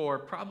verses for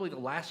probably the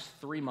last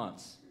 3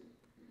 months.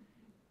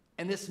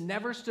 And this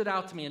never stood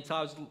out to me until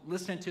I was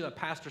listening to a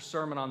pastor's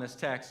sermon on this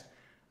text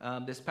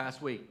this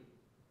past week.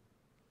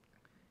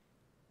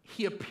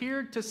 He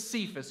appeared to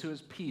Cephas, who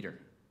is Peter.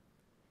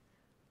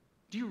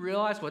 Do you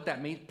realize what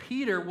that means?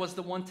 Peter was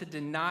the one to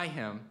deny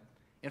him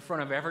in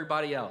front of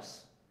everybody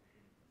else.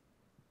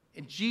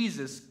 And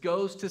Jesus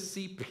goes to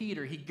see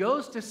Peter. He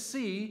goes to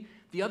see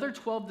the other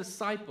 12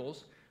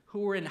 disciples who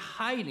were in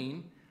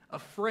hiding,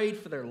 afraid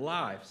for their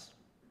lives.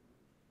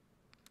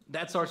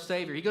 That's our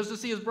Savior. He goes to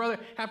see his brother,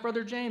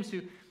 half-brother James,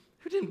 who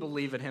didn't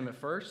believe in him at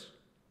first.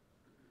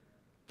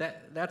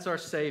 That's our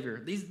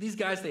Savior. These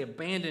guys, they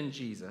abandoned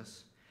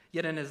Jesus.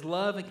 Yet in his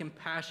love and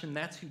compassion,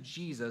 that's who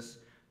Jesus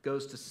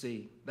goes to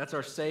see. That's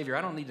our Savior.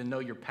 I don't need to know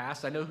your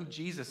past. I know who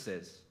Jesus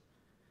is.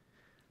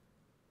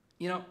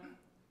 You know,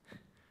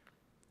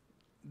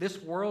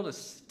 this world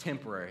is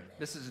temporary.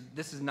 This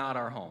is not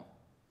our home.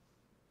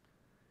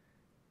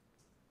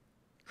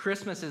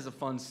 Christmas is a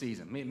fun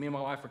season. Me and my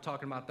wife were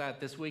talking about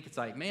that this week. It's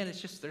like, man,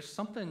 there's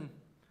something,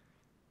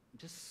 it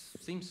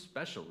just seems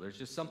special. There's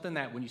just something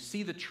that when you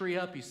see the tree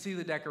up, you see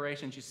the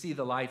decorations, you see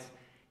the lights,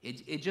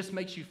 it just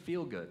makes you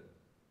feel good.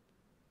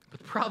 But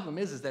the problem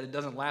is that it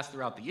doesn't last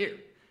throughout the year.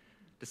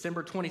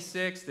 December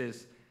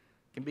 26th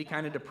can be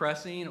kind of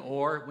depressing,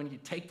 or when you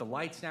take the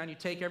lights down, you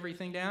take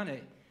everything down,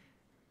 it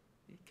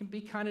can be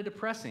kind of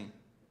depressing.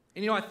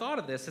 And you know, I thought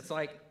of this. It's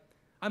like,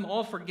 I'm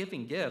all for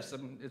giving gifts.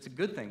 It's a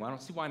good thing. I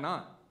don't see why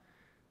not.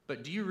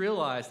 But do you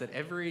realize that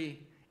every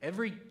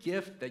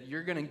gift that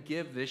you're going to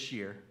give this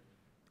year,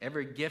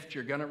 every gift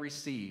you're going to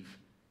receive,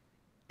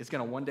 is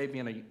going to one day be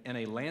in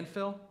a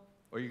landfill,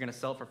 or you're going to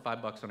sell it for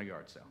 $5 on a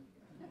yard sale?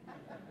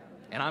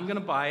 And I'm going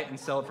to buy it and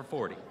sell it for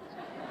 40.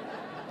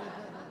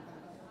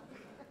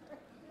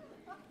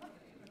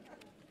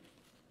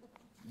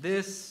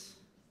 This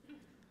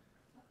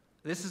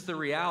is the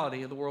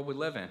reality of the world we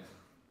live in.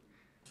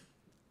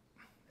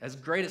 As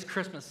great as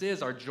Christmas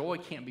is, our joy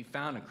can't be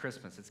found in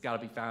Christmas. It's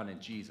got to be found in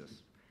Jesus.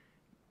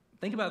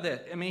 Think about this.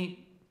 I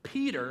mean,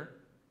 Peter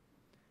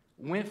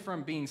went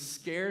from being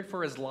scared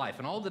for his life,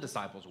 and all the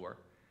disciples were,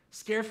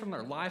 scared from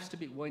their lives to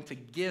be willing to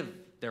give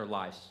their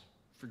lives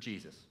for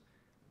Jesus.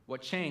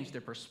 What changed?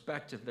 Their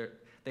perspective.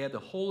 They had the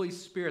Holy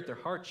Spirit. Their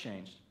heart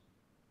changed.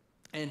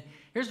 And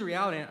here's the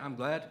reality, and I'm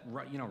glad,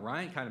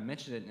 Ryan kind of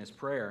mentioned it in his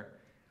prayer.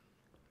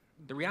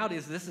 The reality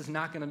is this is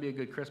not going to be a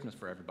good Christmas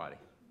for everybody.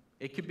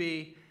 It could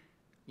be,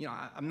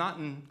 I'm not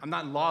in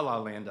La La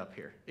Land up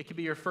here. It could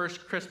be your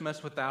first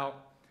Christmas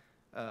without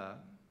a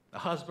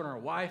husband or a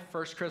wife,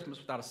 first Christmas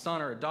without a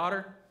son or a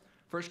daughter,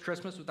 first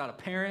Christmas without a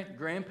parent,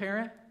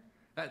 grandparent.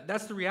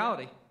 That's the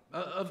reality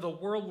of the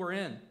world we're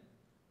in.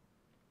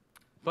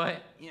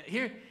 But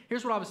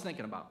here's what I was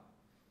thinking about.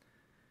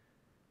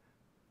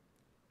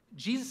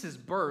 Jesus'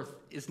 birth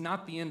is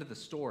not the end of the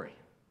story.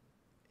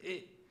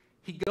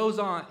 He goes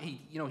on,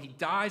 he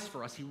dies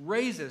for us. He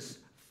raises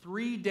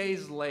 3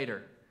 days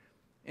later.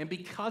 And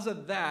because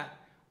of that,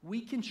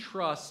 we can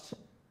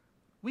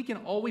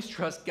always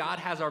trust God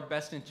has our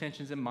best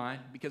intentions in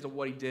mind because of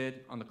what he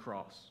did on the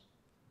cross.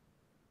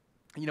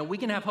 We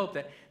can have hope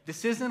that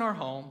this isn't our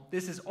home.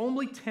 This is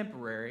only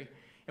temporary.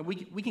 And we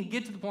can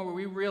get to the point where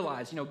we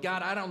realize,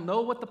 God, I don't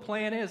know what the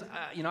plan is.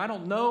 I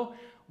don't know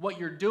what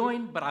you're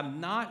doing, but I'm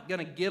not going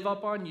to give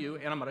up on you,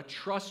 and I'm going to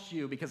trust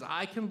you because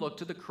I can look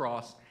to the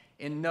cross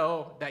and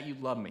know that you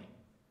love me.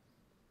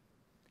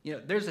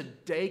 There's a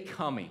day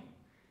coming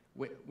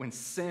when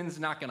sin's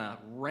not going to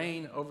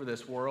reign over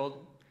this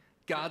world.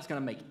 God's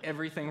going to make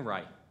everything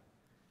right.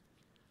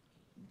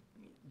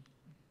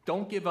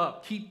 Don't give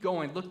up. Keep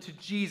going. Look to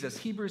Jesus.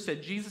 Hebrews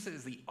said Jesus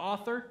is the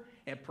author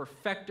and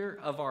perfecter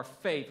of our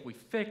faith. We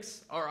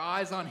fix our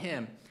eyes on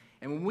him.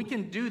 And when we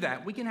can do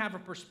that, we can have a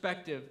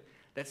perspective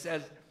that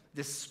says,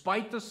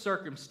 despite the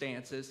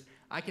circumstances,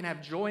 I can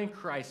have joy in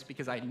Christ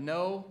because I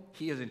know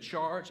he is in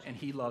charge and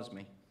he loves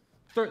me.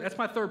 That's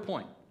my third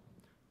point.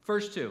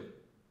 First two.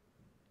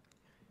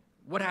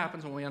 What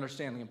happens when we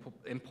understand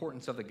the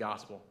importance of the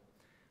gospel?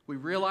 We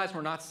realize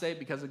we're not saved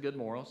because of good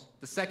morals.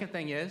 The second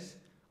thing is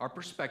our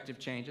perspective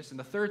changes. And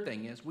the third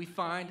thing is we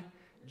find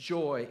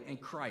joy in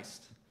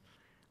Christ.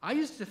 I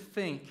used to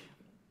think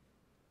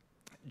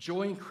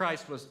joy in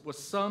Christ was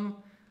some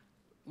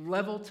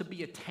level to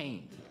be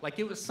attained. Like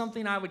it was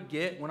something I would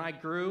get when I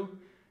grew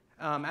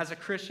as a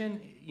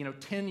Christian,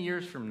 10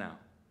 years from now.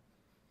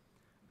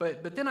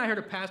 But then I heard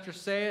a pastor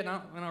say it, and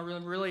I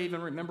don't really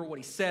even remember what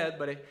he said,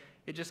 but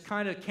it just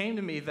kind of came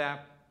to me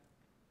that,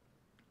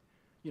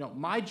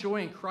 my joy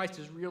in Christ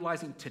is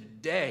realizing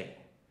today,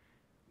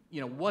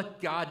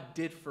 what God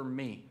did for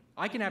me.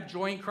 I can have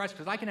joy in Christ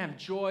because I can have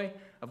joy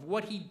of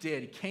what he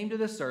did. He came to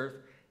this earth,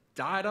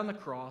 died on the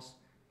cross,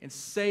 and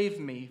saved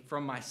me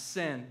from my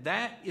sin.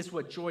 That is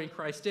what joy in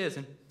Christ is.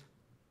 And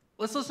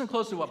let's listen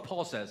closely to what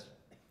Paul says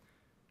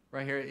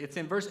right here. It's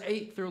in verse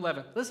 8 through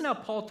 11. Listen how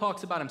Paul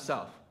talks about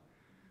himself.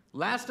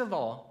 Last of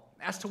all,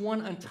 as to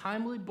one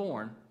untimely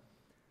born,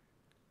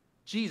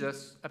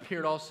 Jesus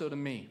appeared also to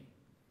me.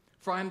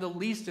 For I am the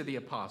least of the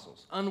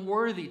apostles,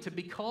 unworthy to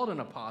be called an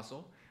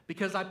apostle,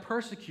 because I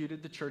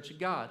persecuted the church of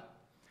God.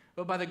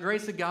 But by the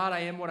grace of God I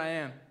am what I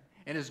am,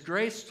 and his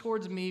grace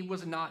towards me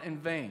was not in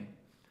vain.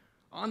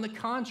 On the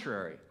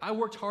contrary, I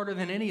worked harder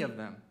than any of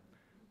them,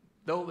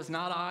 though it was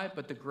not I,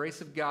 but the grace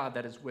of God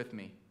that is with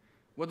me.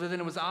 Whether then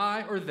it was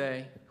I or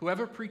they,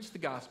 whoever preached the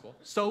gospel,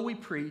 so we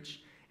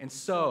preach, and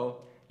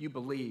so you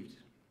believed.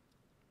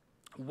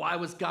 Why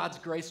was God's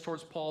grace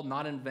towards Paul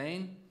not in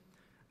vain?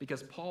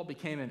 Because Paul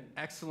became an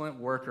excellent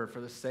worker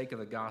for the sake of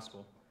the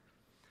gospel.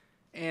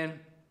 And,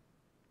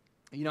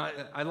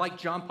 I like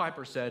John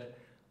Piper said,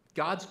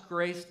 God's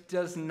grace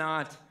does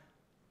not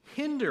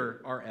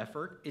hinder our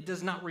effort. It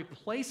does not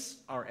replace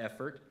our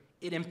effort.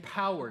 It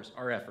empowers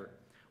our effort.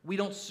 We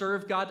don't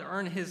serve God to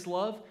earn his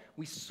love.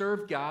 We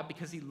serve God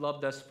because he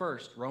loved us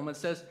first. Romans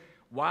says,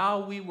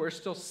 while we were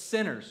still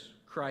sinners,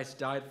 Christ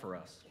died for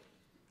us.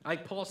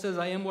 Like Paul says,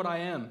 I am what I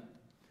am.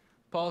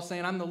 Paul's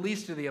saying, I'm the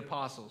least of the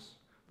apostles,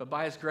 but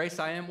by his grace,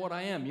 I am what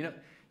I am. You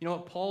know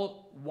what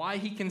Paul, why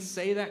he can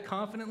say that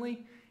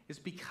confidently is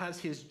because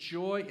his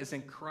joy is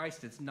in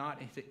Christ. It's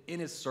not in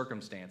his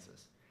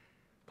circumstances.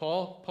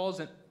 Paul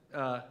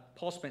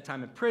spent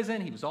time in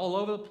prison. He was all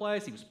over the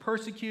place. He was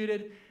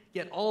persecuted.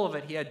 Yet all of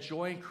it, he had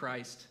joy in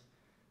Christ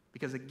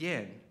because,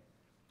 again,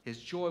 his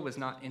joy was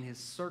not in his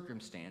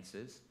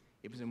circumstances.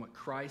 It was in what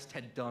Christ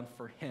had done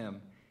for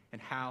him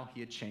and how he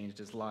had changed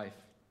his life.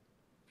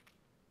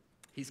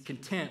 He's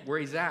content where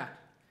he's at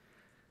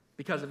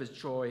because of his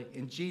joy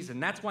in Jesus.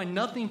 And that's why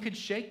nothing could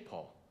shake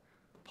Paul.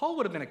 Paul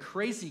would have been a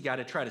crazy guy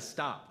to try to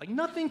stop. Like,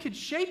 nothing could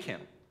shake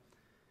him.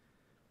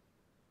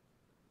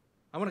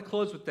 I want to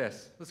close with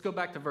this. Let's go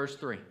back to verse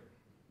 3.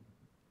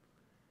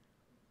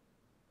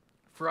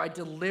 For I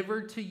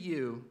delivered to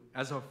you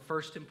as of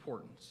first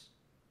importance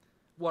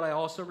what I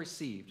also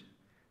received,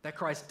 that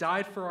Christ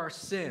died for our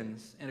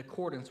sins in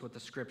accordance with the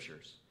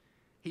Scriptures.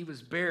 He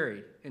was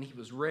buried, and he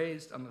was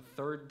raised on the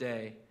third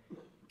day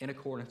in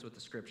accordance with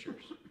the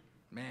Scriptures.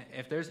 Man,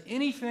 if there's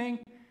anything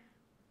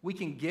we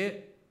can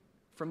get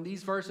from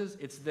these verses,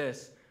 it's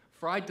this.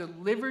 For I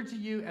delivered to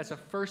you as of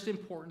first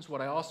importance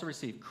what I also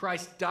received.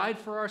 Christ died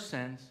for our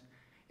sins,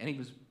 and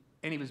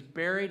he was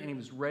buried, and he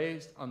was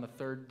raised on the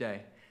third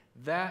day.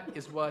 That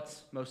is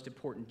what's most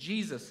important.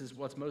 Jesus is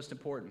what's most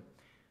important.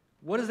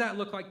 What does that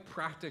look like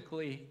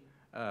practically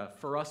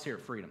for us here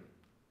at Freedom?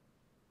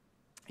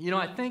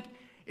 I think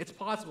it's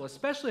possible,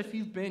 especially if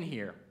you've been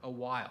here a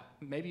while.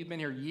 Maybe you've been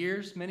here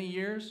years, many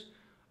years,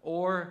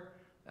 or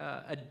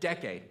a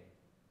decade,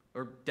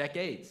 or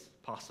decades,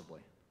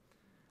 possibly.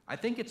 I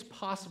think it's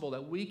possible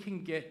that we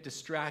can get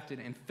distracted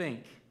and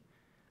think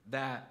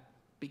that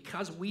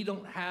because we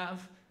don't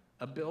have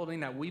a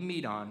building that we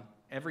meet on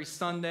every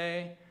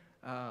Sunday,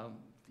 that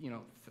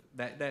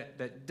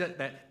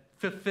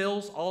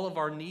fulfills all of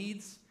our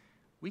needs,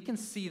 we can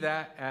see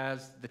that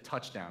as the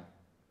touchdown.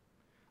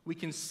 We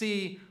can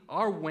see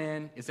our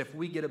win is if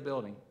we get a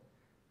building.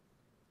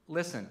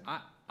 Listen,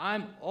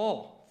 I'm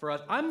all for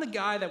us. I'm the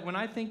guy that when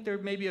I think there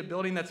may be a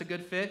building that's a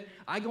good fit,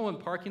 I go in the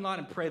parking lot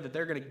and pray that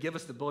they're going to give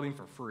us the building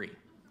for free.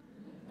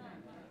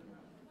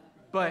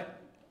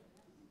 But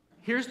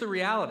here's the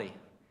reality.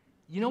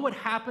 You know what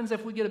happens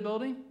if we get a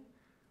building?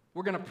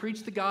 We're going to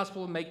preach the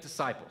gospel and make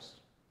disciples.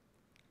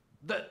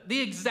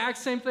 The exact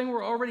same thing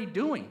we're already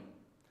doing.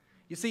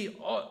 You see,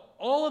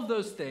 all of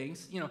those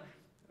things,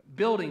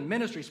 building,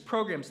 ministries,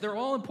 programs, they're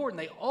all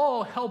important. They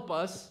all help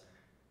us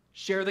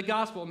share the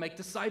gospel and make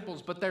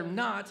disciples, but they're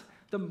not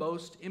the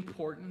most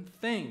important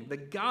thing. The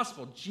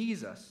gospel,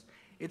 Jesus,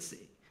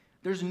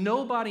 there's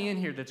nobody in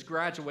here that's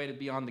graduated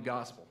beyond the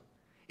gospel.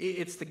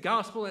 It's the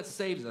gospel that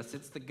saves us.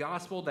 It's the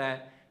gospel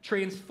that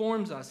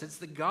transforms us. It's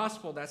the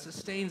gospel that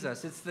sustains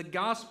us. It's the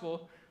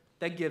gospel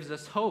that gives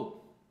us hope.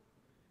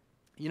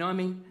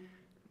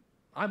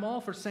 I'm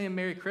all for saying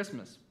Merry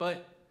Christmas,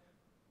 but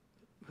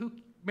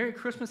Merry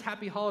Christmas,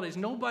 Happy Holidays.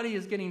 Nobody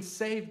is getting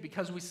saved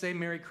because we say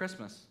Merry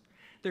Christmas.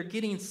 They're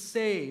getting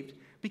saved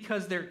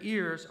because their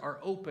ears are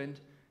opened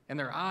and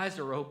their eyes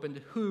are opened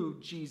to who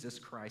Jesus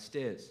Christ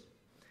is.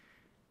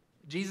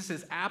 Jesus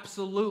is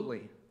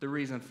absolutely the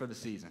reason for the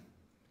season,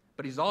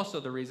 but he's also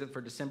the reason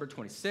for December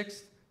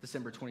 26th,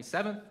 December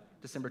 27th,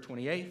 December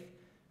 28th,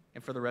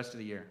 and for the rest of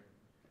the year.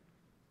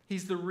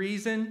 He's the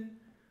reason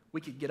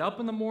we could get up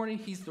in the morning.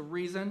 He's the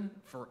reason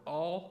for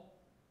all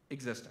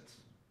existence.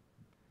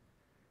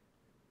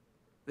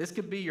 This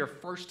could be your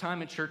first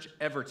time in church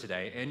ever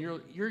today, and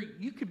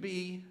you could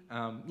be,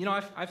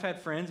 I've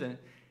had friends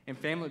and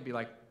family be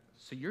like,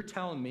 so you're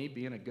telling me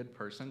being a good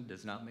person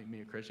does not make me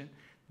a Christian?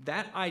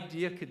 That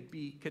idea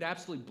could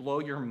absolutely blow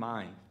your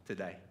mind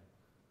today.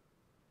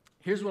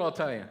 Here's what I'll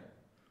tell you.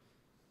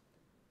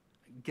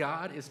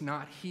 God is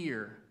not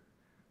here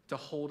to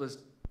hold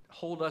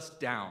us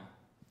down.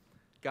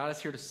 God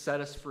is here to set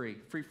us free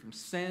from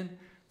sin,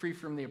 free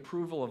from the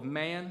approval of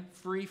man,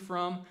 free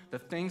from the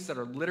things that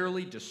are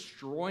literally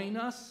destroying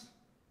us.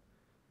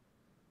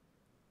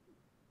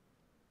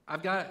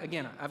 I've got an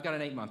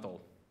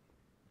 8-month-old.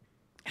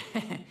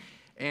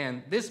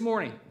 And this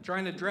morning,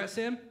 trying to dress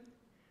him,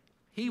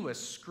 he was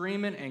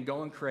screaming and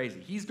going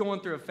crazy. He's going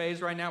through a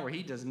phase right now where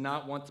he does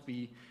not want to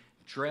be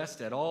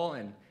dressed at all,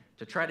 and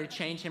to try to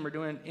change him or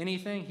doing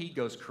anything, he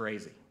goes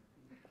crazy.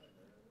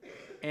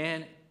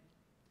 And,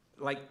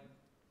 like,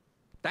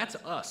 that's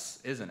us,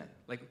 isn't it?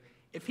 Like,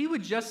 if he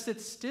would just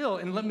sit still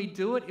and let me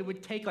do it, it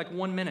would take like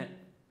 1 minute.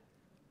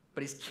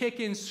 But he's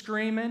kicking,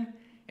 screaming,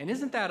 and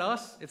isn't that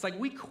us? It's like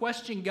we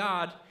question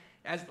God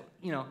as,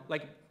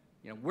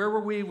 where were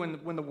we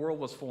when the world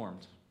was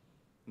formed?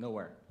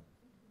 Nowhere.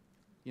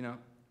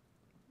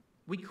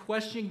 We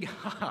question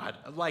God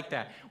like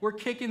that. We're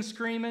kicking,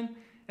 screaming,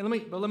 and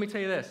let me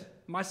tell you this.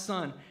 My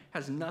son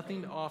has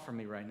nothing to offer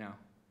me right now.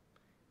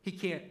 He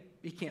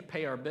can't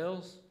pay our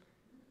bills.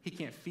 He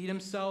can't feed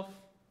himself.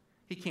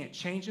 He can't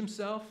change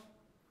himself.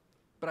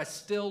 But I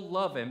still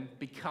love him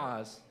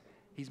because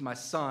he's my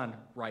son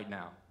right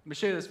now. Let me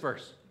show you this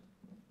verse.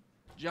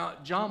 John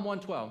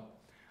 1:12.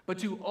 But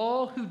to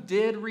all who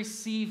did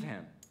receive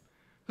him,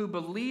 who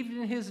believed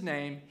in his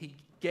name, he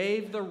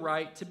gave the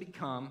right to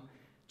become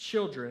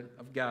children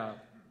of God.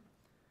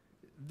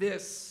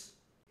 This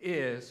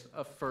is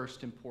of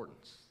first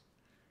importance,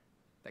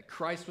 that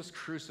Christ was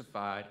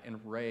crucified and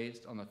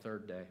raised on the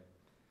third day.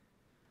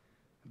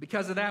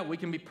 Because of that, we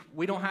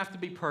don't have to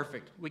be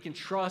perfect. We can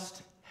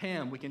trust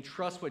him. We can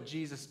trust what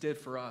Jesus did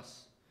for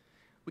us.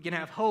 We can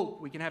have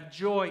hope. We can have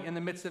joy in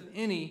the midst of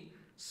any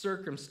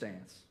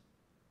circumstance.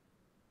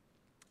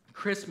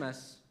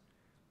 Christmas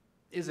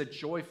is a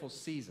joyful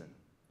season,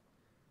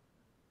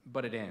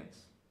 but it ends.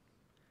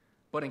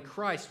 But in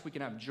Christ, we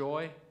can have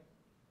joy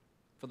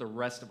for the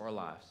rest of our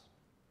lives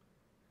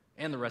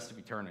and the rest of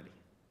eternity.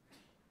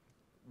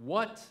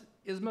 What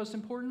is most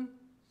important?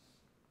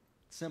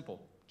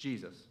 Simple.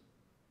 Jesus.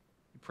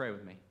 You pray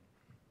with me.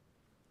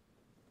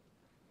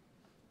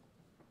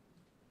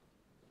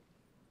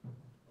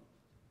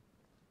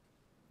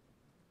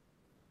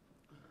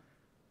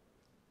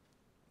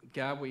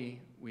 God, we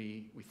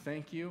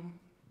thank you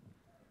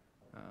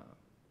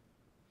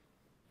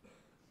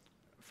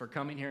for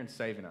coming here and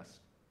saving us.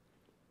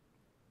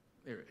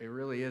 It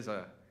really is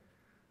a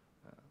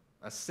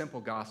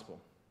simple gospel.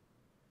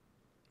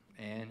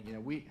 And,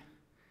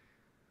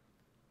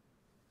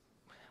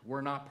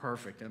 we're not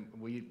perfect, and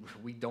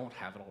we don't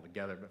have it all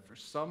together, but for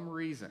some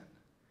reason,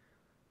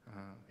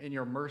 in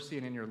your mercy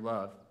and in your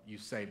love, you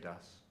saved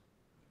us.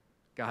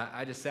 God,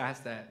 I just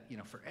ask that,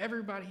 for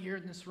everybody here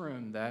in this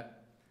room, that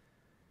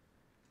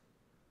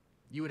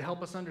you would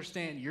help us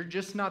understand you're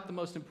just not the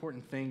most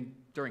important thing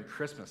during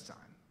Christmas time.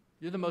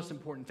 You're the most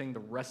important thing the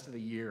rest of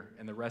the year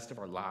and the rest of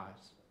our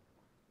lives.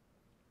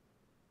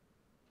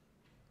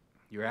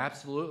 You're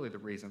absolutely the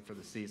reason for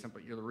the season,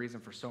 but you're the reason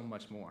for so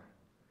much more.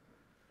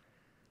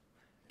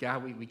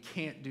 God, we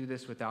can't do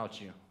this without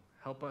you.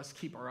 Help us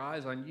keep our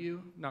eyes on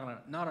you,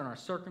 not on our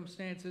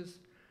circumstances,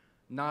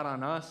 not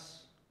on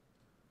us,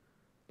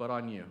 but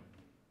on you.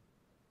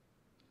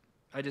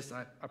 I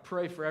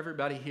pray for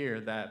everybody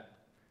here that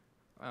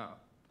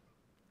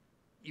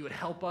you would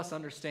help us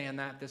understand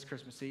that this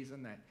Christmas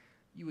season, that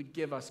you would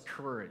give us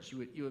courage,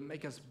 you would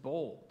make us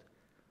bold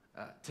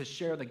to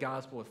share the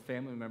gospel with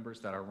family members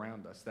that are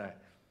around us,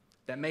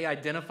 that may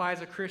identify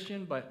as a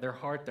Christian, but their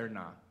heart they're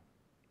not.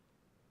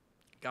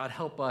 God,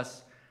 help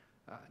us,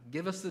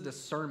 give us the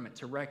discernment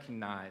to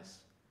recognize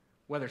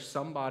whether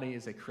somebody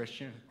is a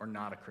Christian or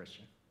not a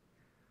Christian.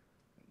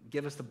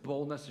 Give us the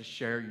boldness to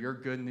share your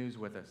good news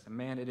with us. And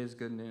man, it is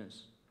good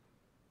news.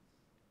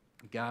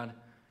 God,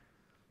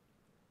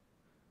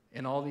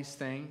 in all these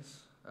things,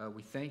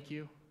 we thank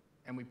you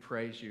and we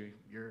praise you.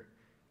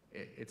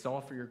 It's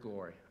all for your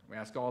glory. We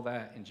ask all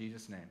that in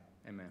Jesus' name.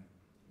 Amen.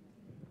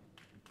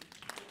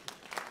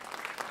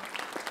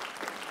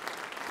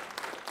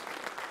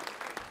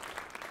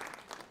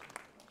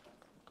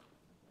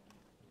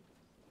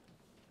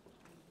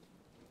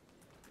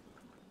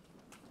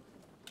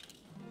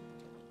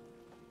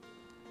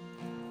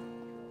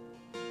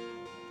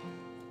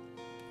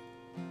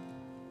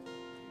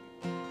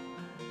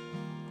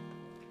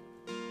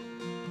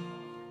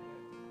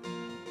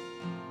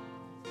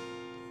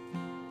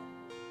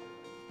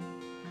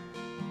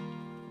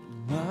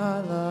 My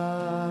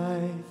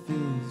life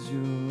is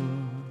yours.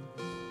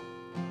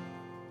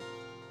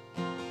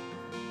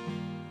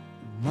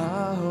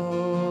 My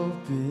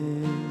hope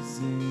is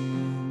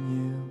in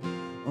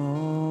you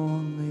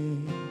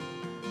only.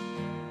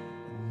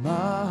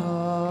 My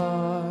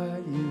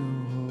heart you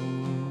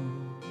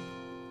hold.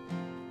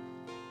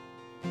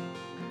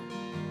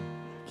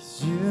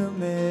 'Cause you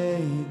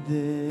made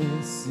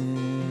this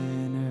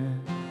sinner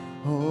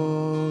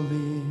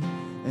holy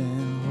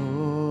and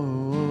holy.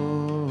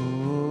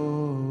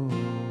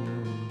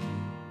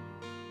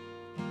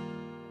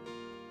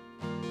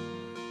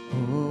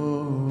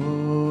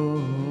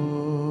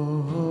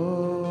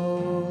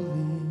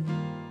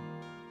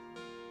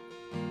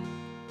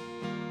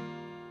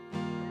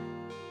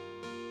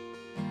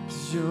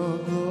 Your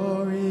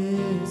glory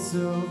is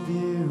so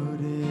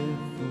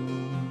beautiful.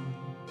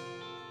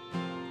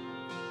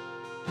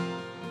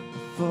 I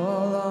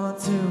fall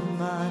onto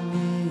my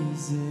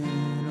knees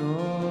and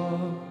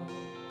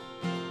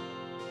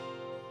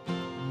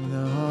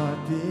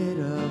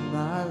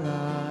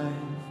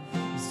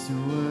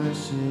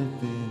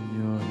worship in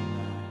your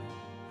light.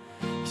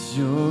 'Cause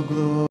your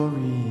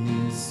glory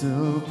is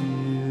so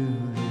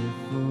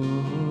beautiful.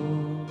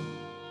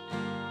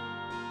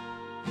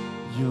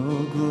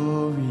 Your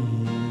glory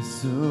is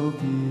so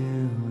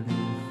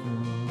beautiful.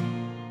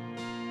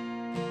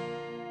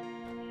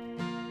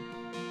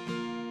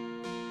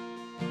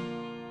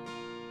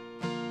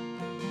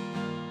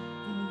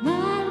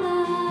 My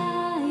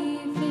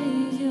life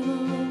is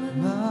yours.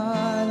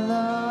 My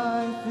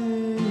life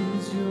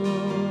is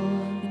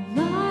yours.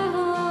 My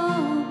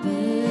hope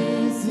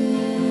is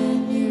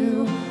in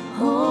you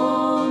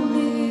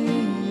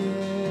only.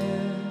 Yeah.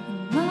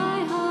 My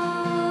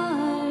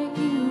heart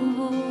you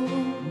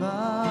hold.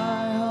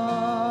 My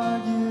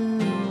heart you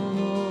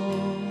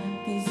hold.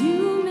 'Cause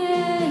you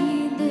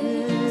made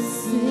this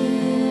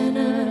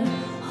sinner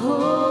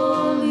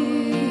holy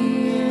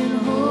and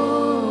holy.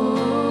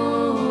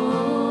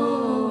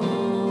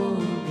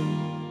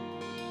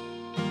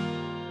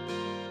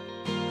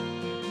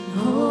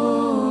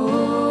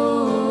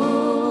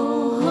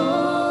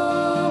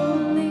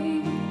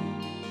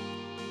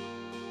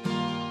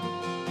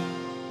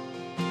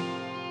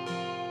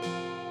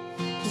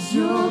 'Cause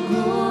your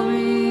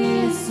glory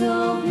is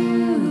so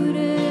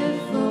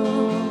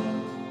beautiful.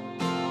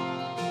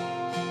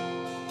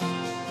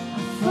 I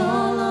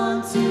fall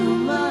onto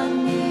my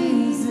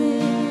knees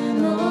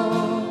in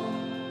awe.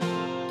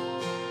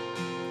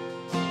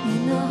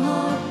 And the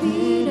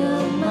heartbeat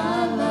of my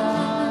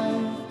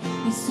life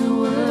is to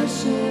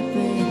worship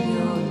in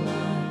your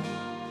light.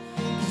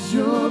 'Cause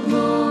your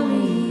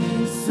glory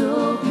is so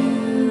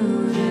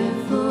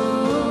beautiful.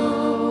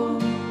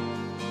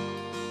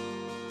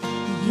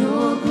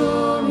 Your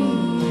glory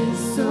is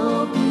so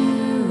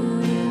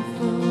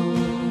beautiful.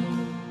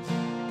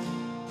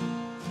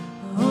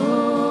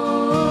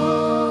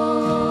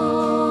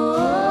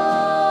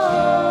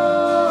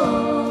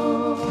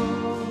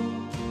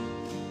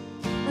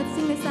 Let's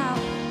sing this out.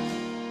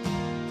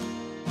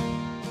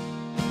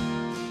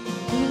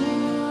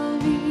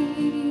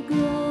 Glory,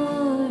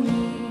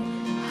 glory,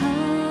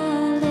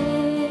 hallelujah.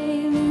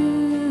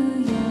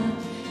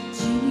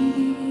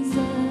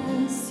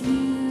 Jesus,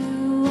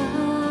 you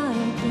are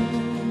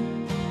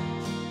good.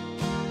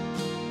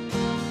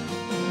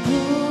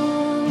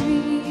 Glory,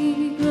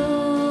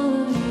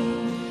 glory,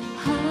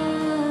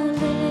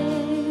 hallelujah.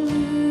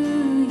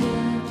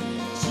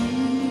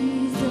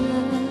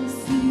 Jesus,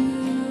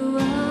 you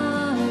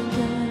are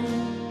good.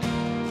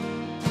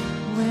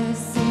 We're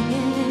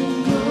singing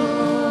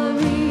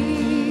glory,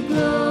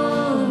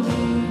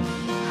 glory,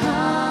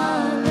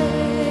 hallelujah.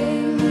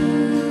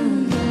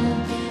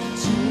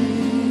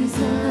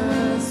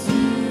 Jesus,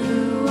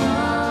 you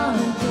are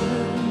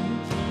good.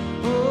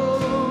 Oh,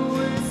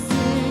 we're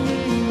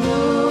singing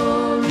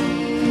Glory,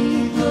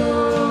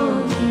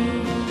 glory,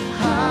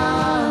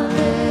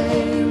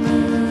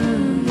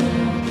 hallelujah.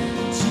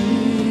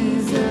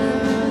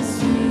 Jesus,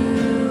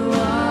 you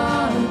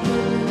are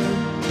good.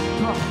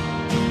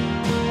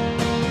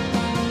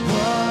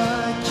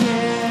 What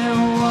can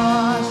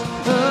wash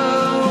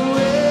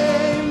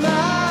away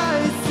my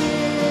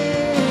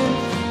sin?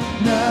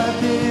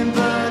 Nothing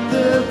but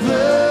the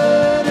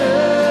blood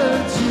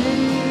of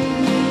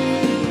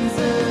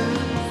Jesus.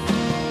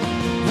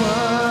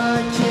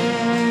 What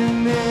can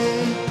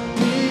make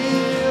me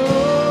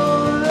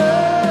whole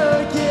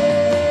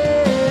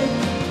again?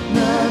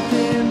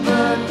 Nothing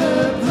but the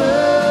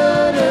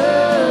blood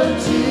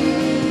of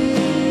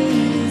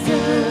Jesus.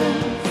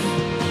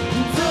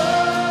 So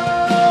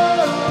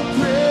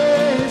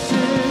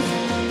precious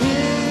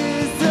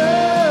is the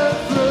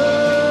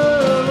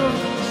flow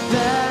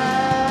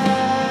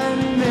that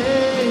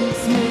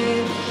makes me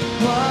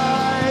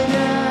white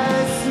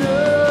as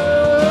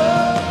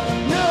snow.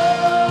 No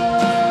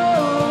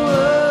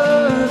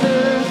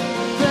other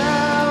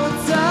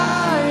fount I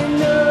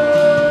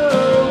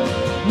know,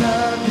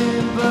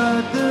 nothing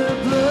but the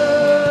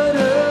blood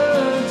of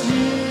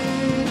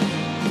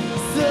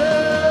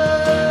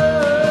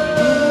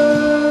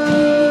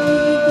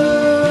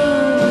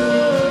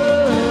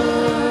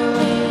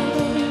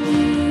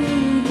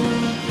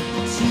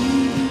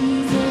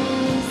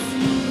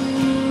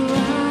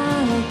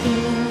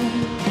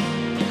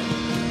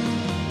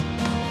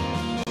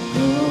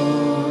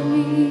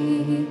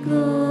Glory,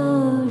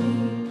 glory,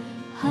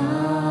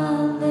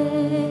 hallelujah.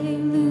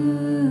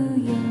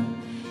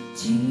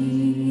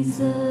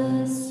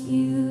 Jesus,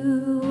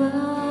 you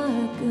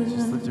are good.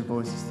 Just lift your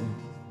voices there.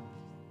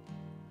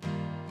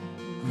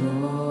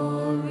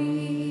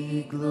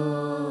 Glory,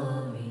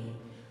 glory,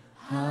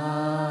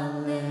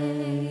 hallelujah.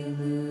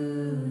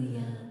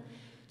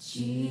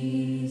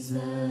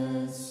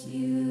 Jesus,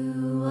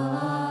 you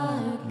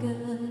are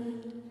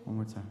good. One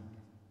more time.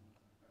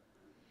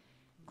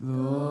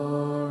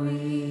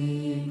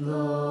 Glory,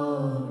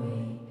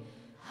 glory,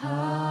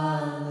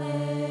 hallelujah.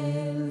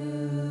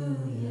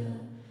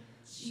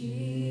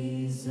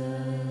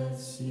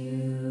 Jesus,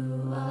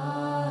 you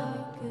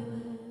are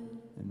good.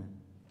 Amen.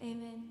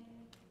 Amen.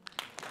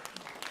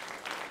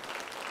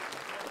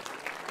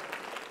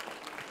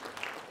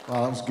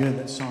 Wow, that was good.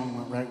 That song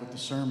went right with the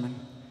sermon.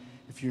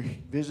 if you're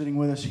visiting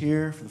with us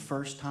here for the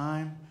first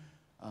time,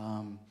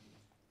 and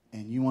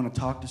you want to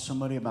talk to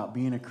somebody about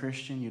being a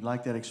Christian, you'd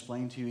like that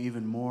explained to you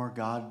even more,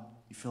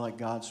 you feel like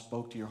God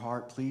spoke to your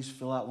heart, please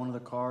fill out one of the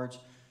cards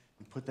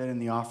and put that in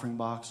the offering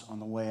box on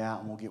the way out,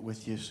 and we'll get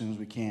with you as soon as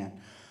we can.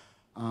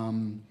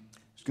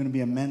 There's going to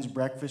be a men's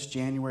breakfast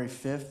January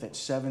 5th at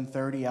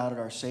 7:30 out at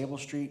our Sable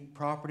Street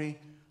property.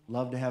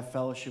 Love to have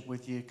fellowship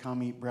with you.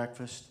 Come eat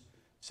breakfast.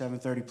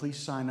 7:30. Please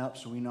sign up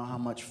so we know how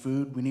much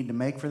food we need to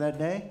make for that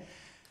day.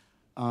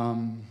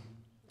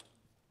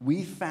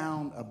 We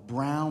found a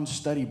brown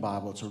study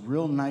Bible. It's a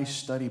real nice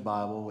study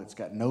Bible. It's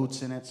got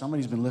notes in it.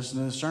 Somebody's been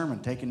listening to the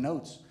sermon, taking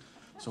notes.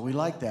 So we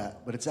like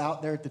that. But it's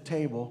out there at the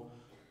table.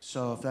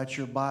 So if that's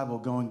your Bible,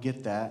 go and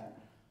get that.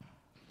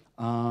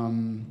 I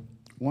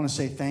want to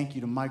say thank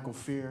you to Michael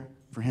Fear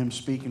for him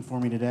speaking for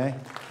me today.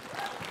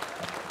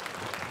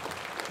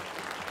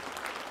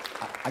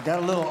 I got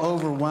a little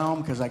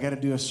overwhelmed because I got to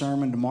do a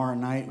sermon tomorrow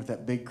night with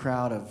that big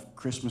crowd of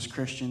Christmas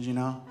Christians, you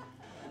know.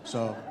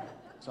 So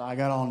I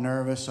got all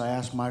nervous. So I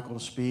asked Michael to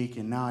speak,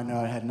 and now I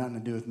know it had nothing to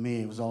do with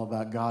me. It was all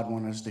about God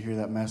wanting us to hear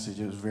that message.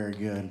 It was very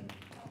good.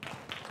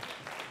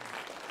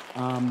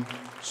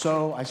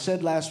 So I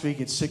said last week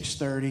it's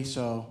 6:30,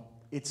 so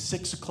it's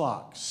 6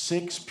 o'clock,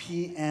 6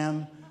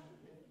 p.m.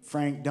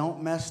 Frank,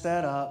 don't mess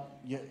that up.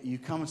 You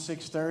come at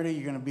 6:30,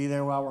 you're going to be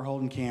there while we're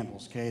holding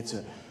candles, okay? It's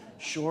a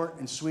short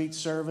and sweet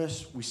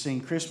service. We sing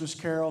Christmas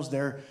carols.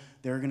 They're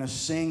going to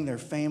sing their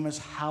famous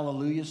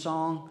Hallelujah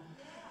song.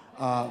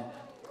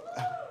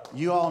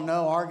 You all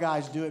know our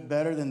guys do it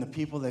better than the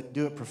people that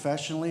do it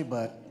professionally,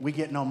 but we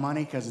get no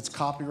money because it's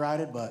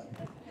copyrighted, but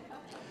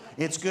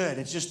it's good.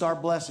 It's just our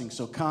blessing.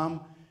 So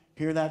come,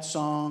 hear that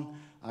song.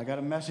 I got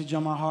a message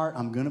on my heart.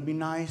 I'm going to be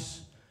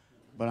nice,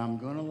 but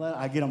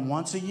I get them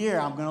once a year.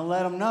 I'm going to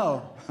let them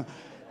know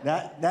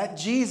that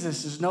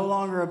Jesus is no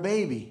longer a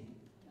baby,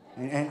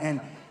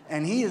 and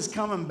he is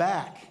coming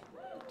back.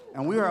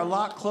 And we are a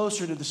lot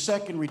closer to the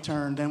second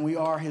return than we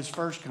are his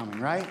first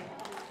coming, right?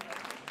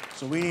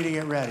 So we need to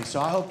get ready. So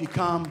I hope you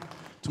come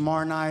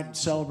tomorrow night and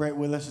celebrate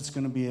with us. It's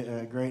going to be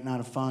a great night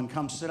of fun.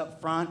 Come sit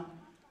up front.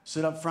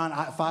 Sit up front.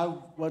 If I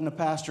wasn't a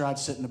pastor, I'd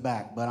sit in the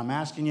back. But I'm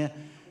asking you,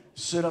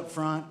 sit up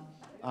front.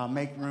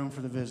 Make room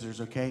for the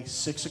visitors, okay?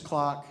 6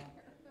 o'clock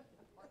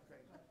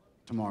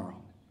tomorrow.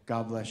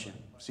 God bless you.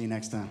 See you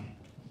next time.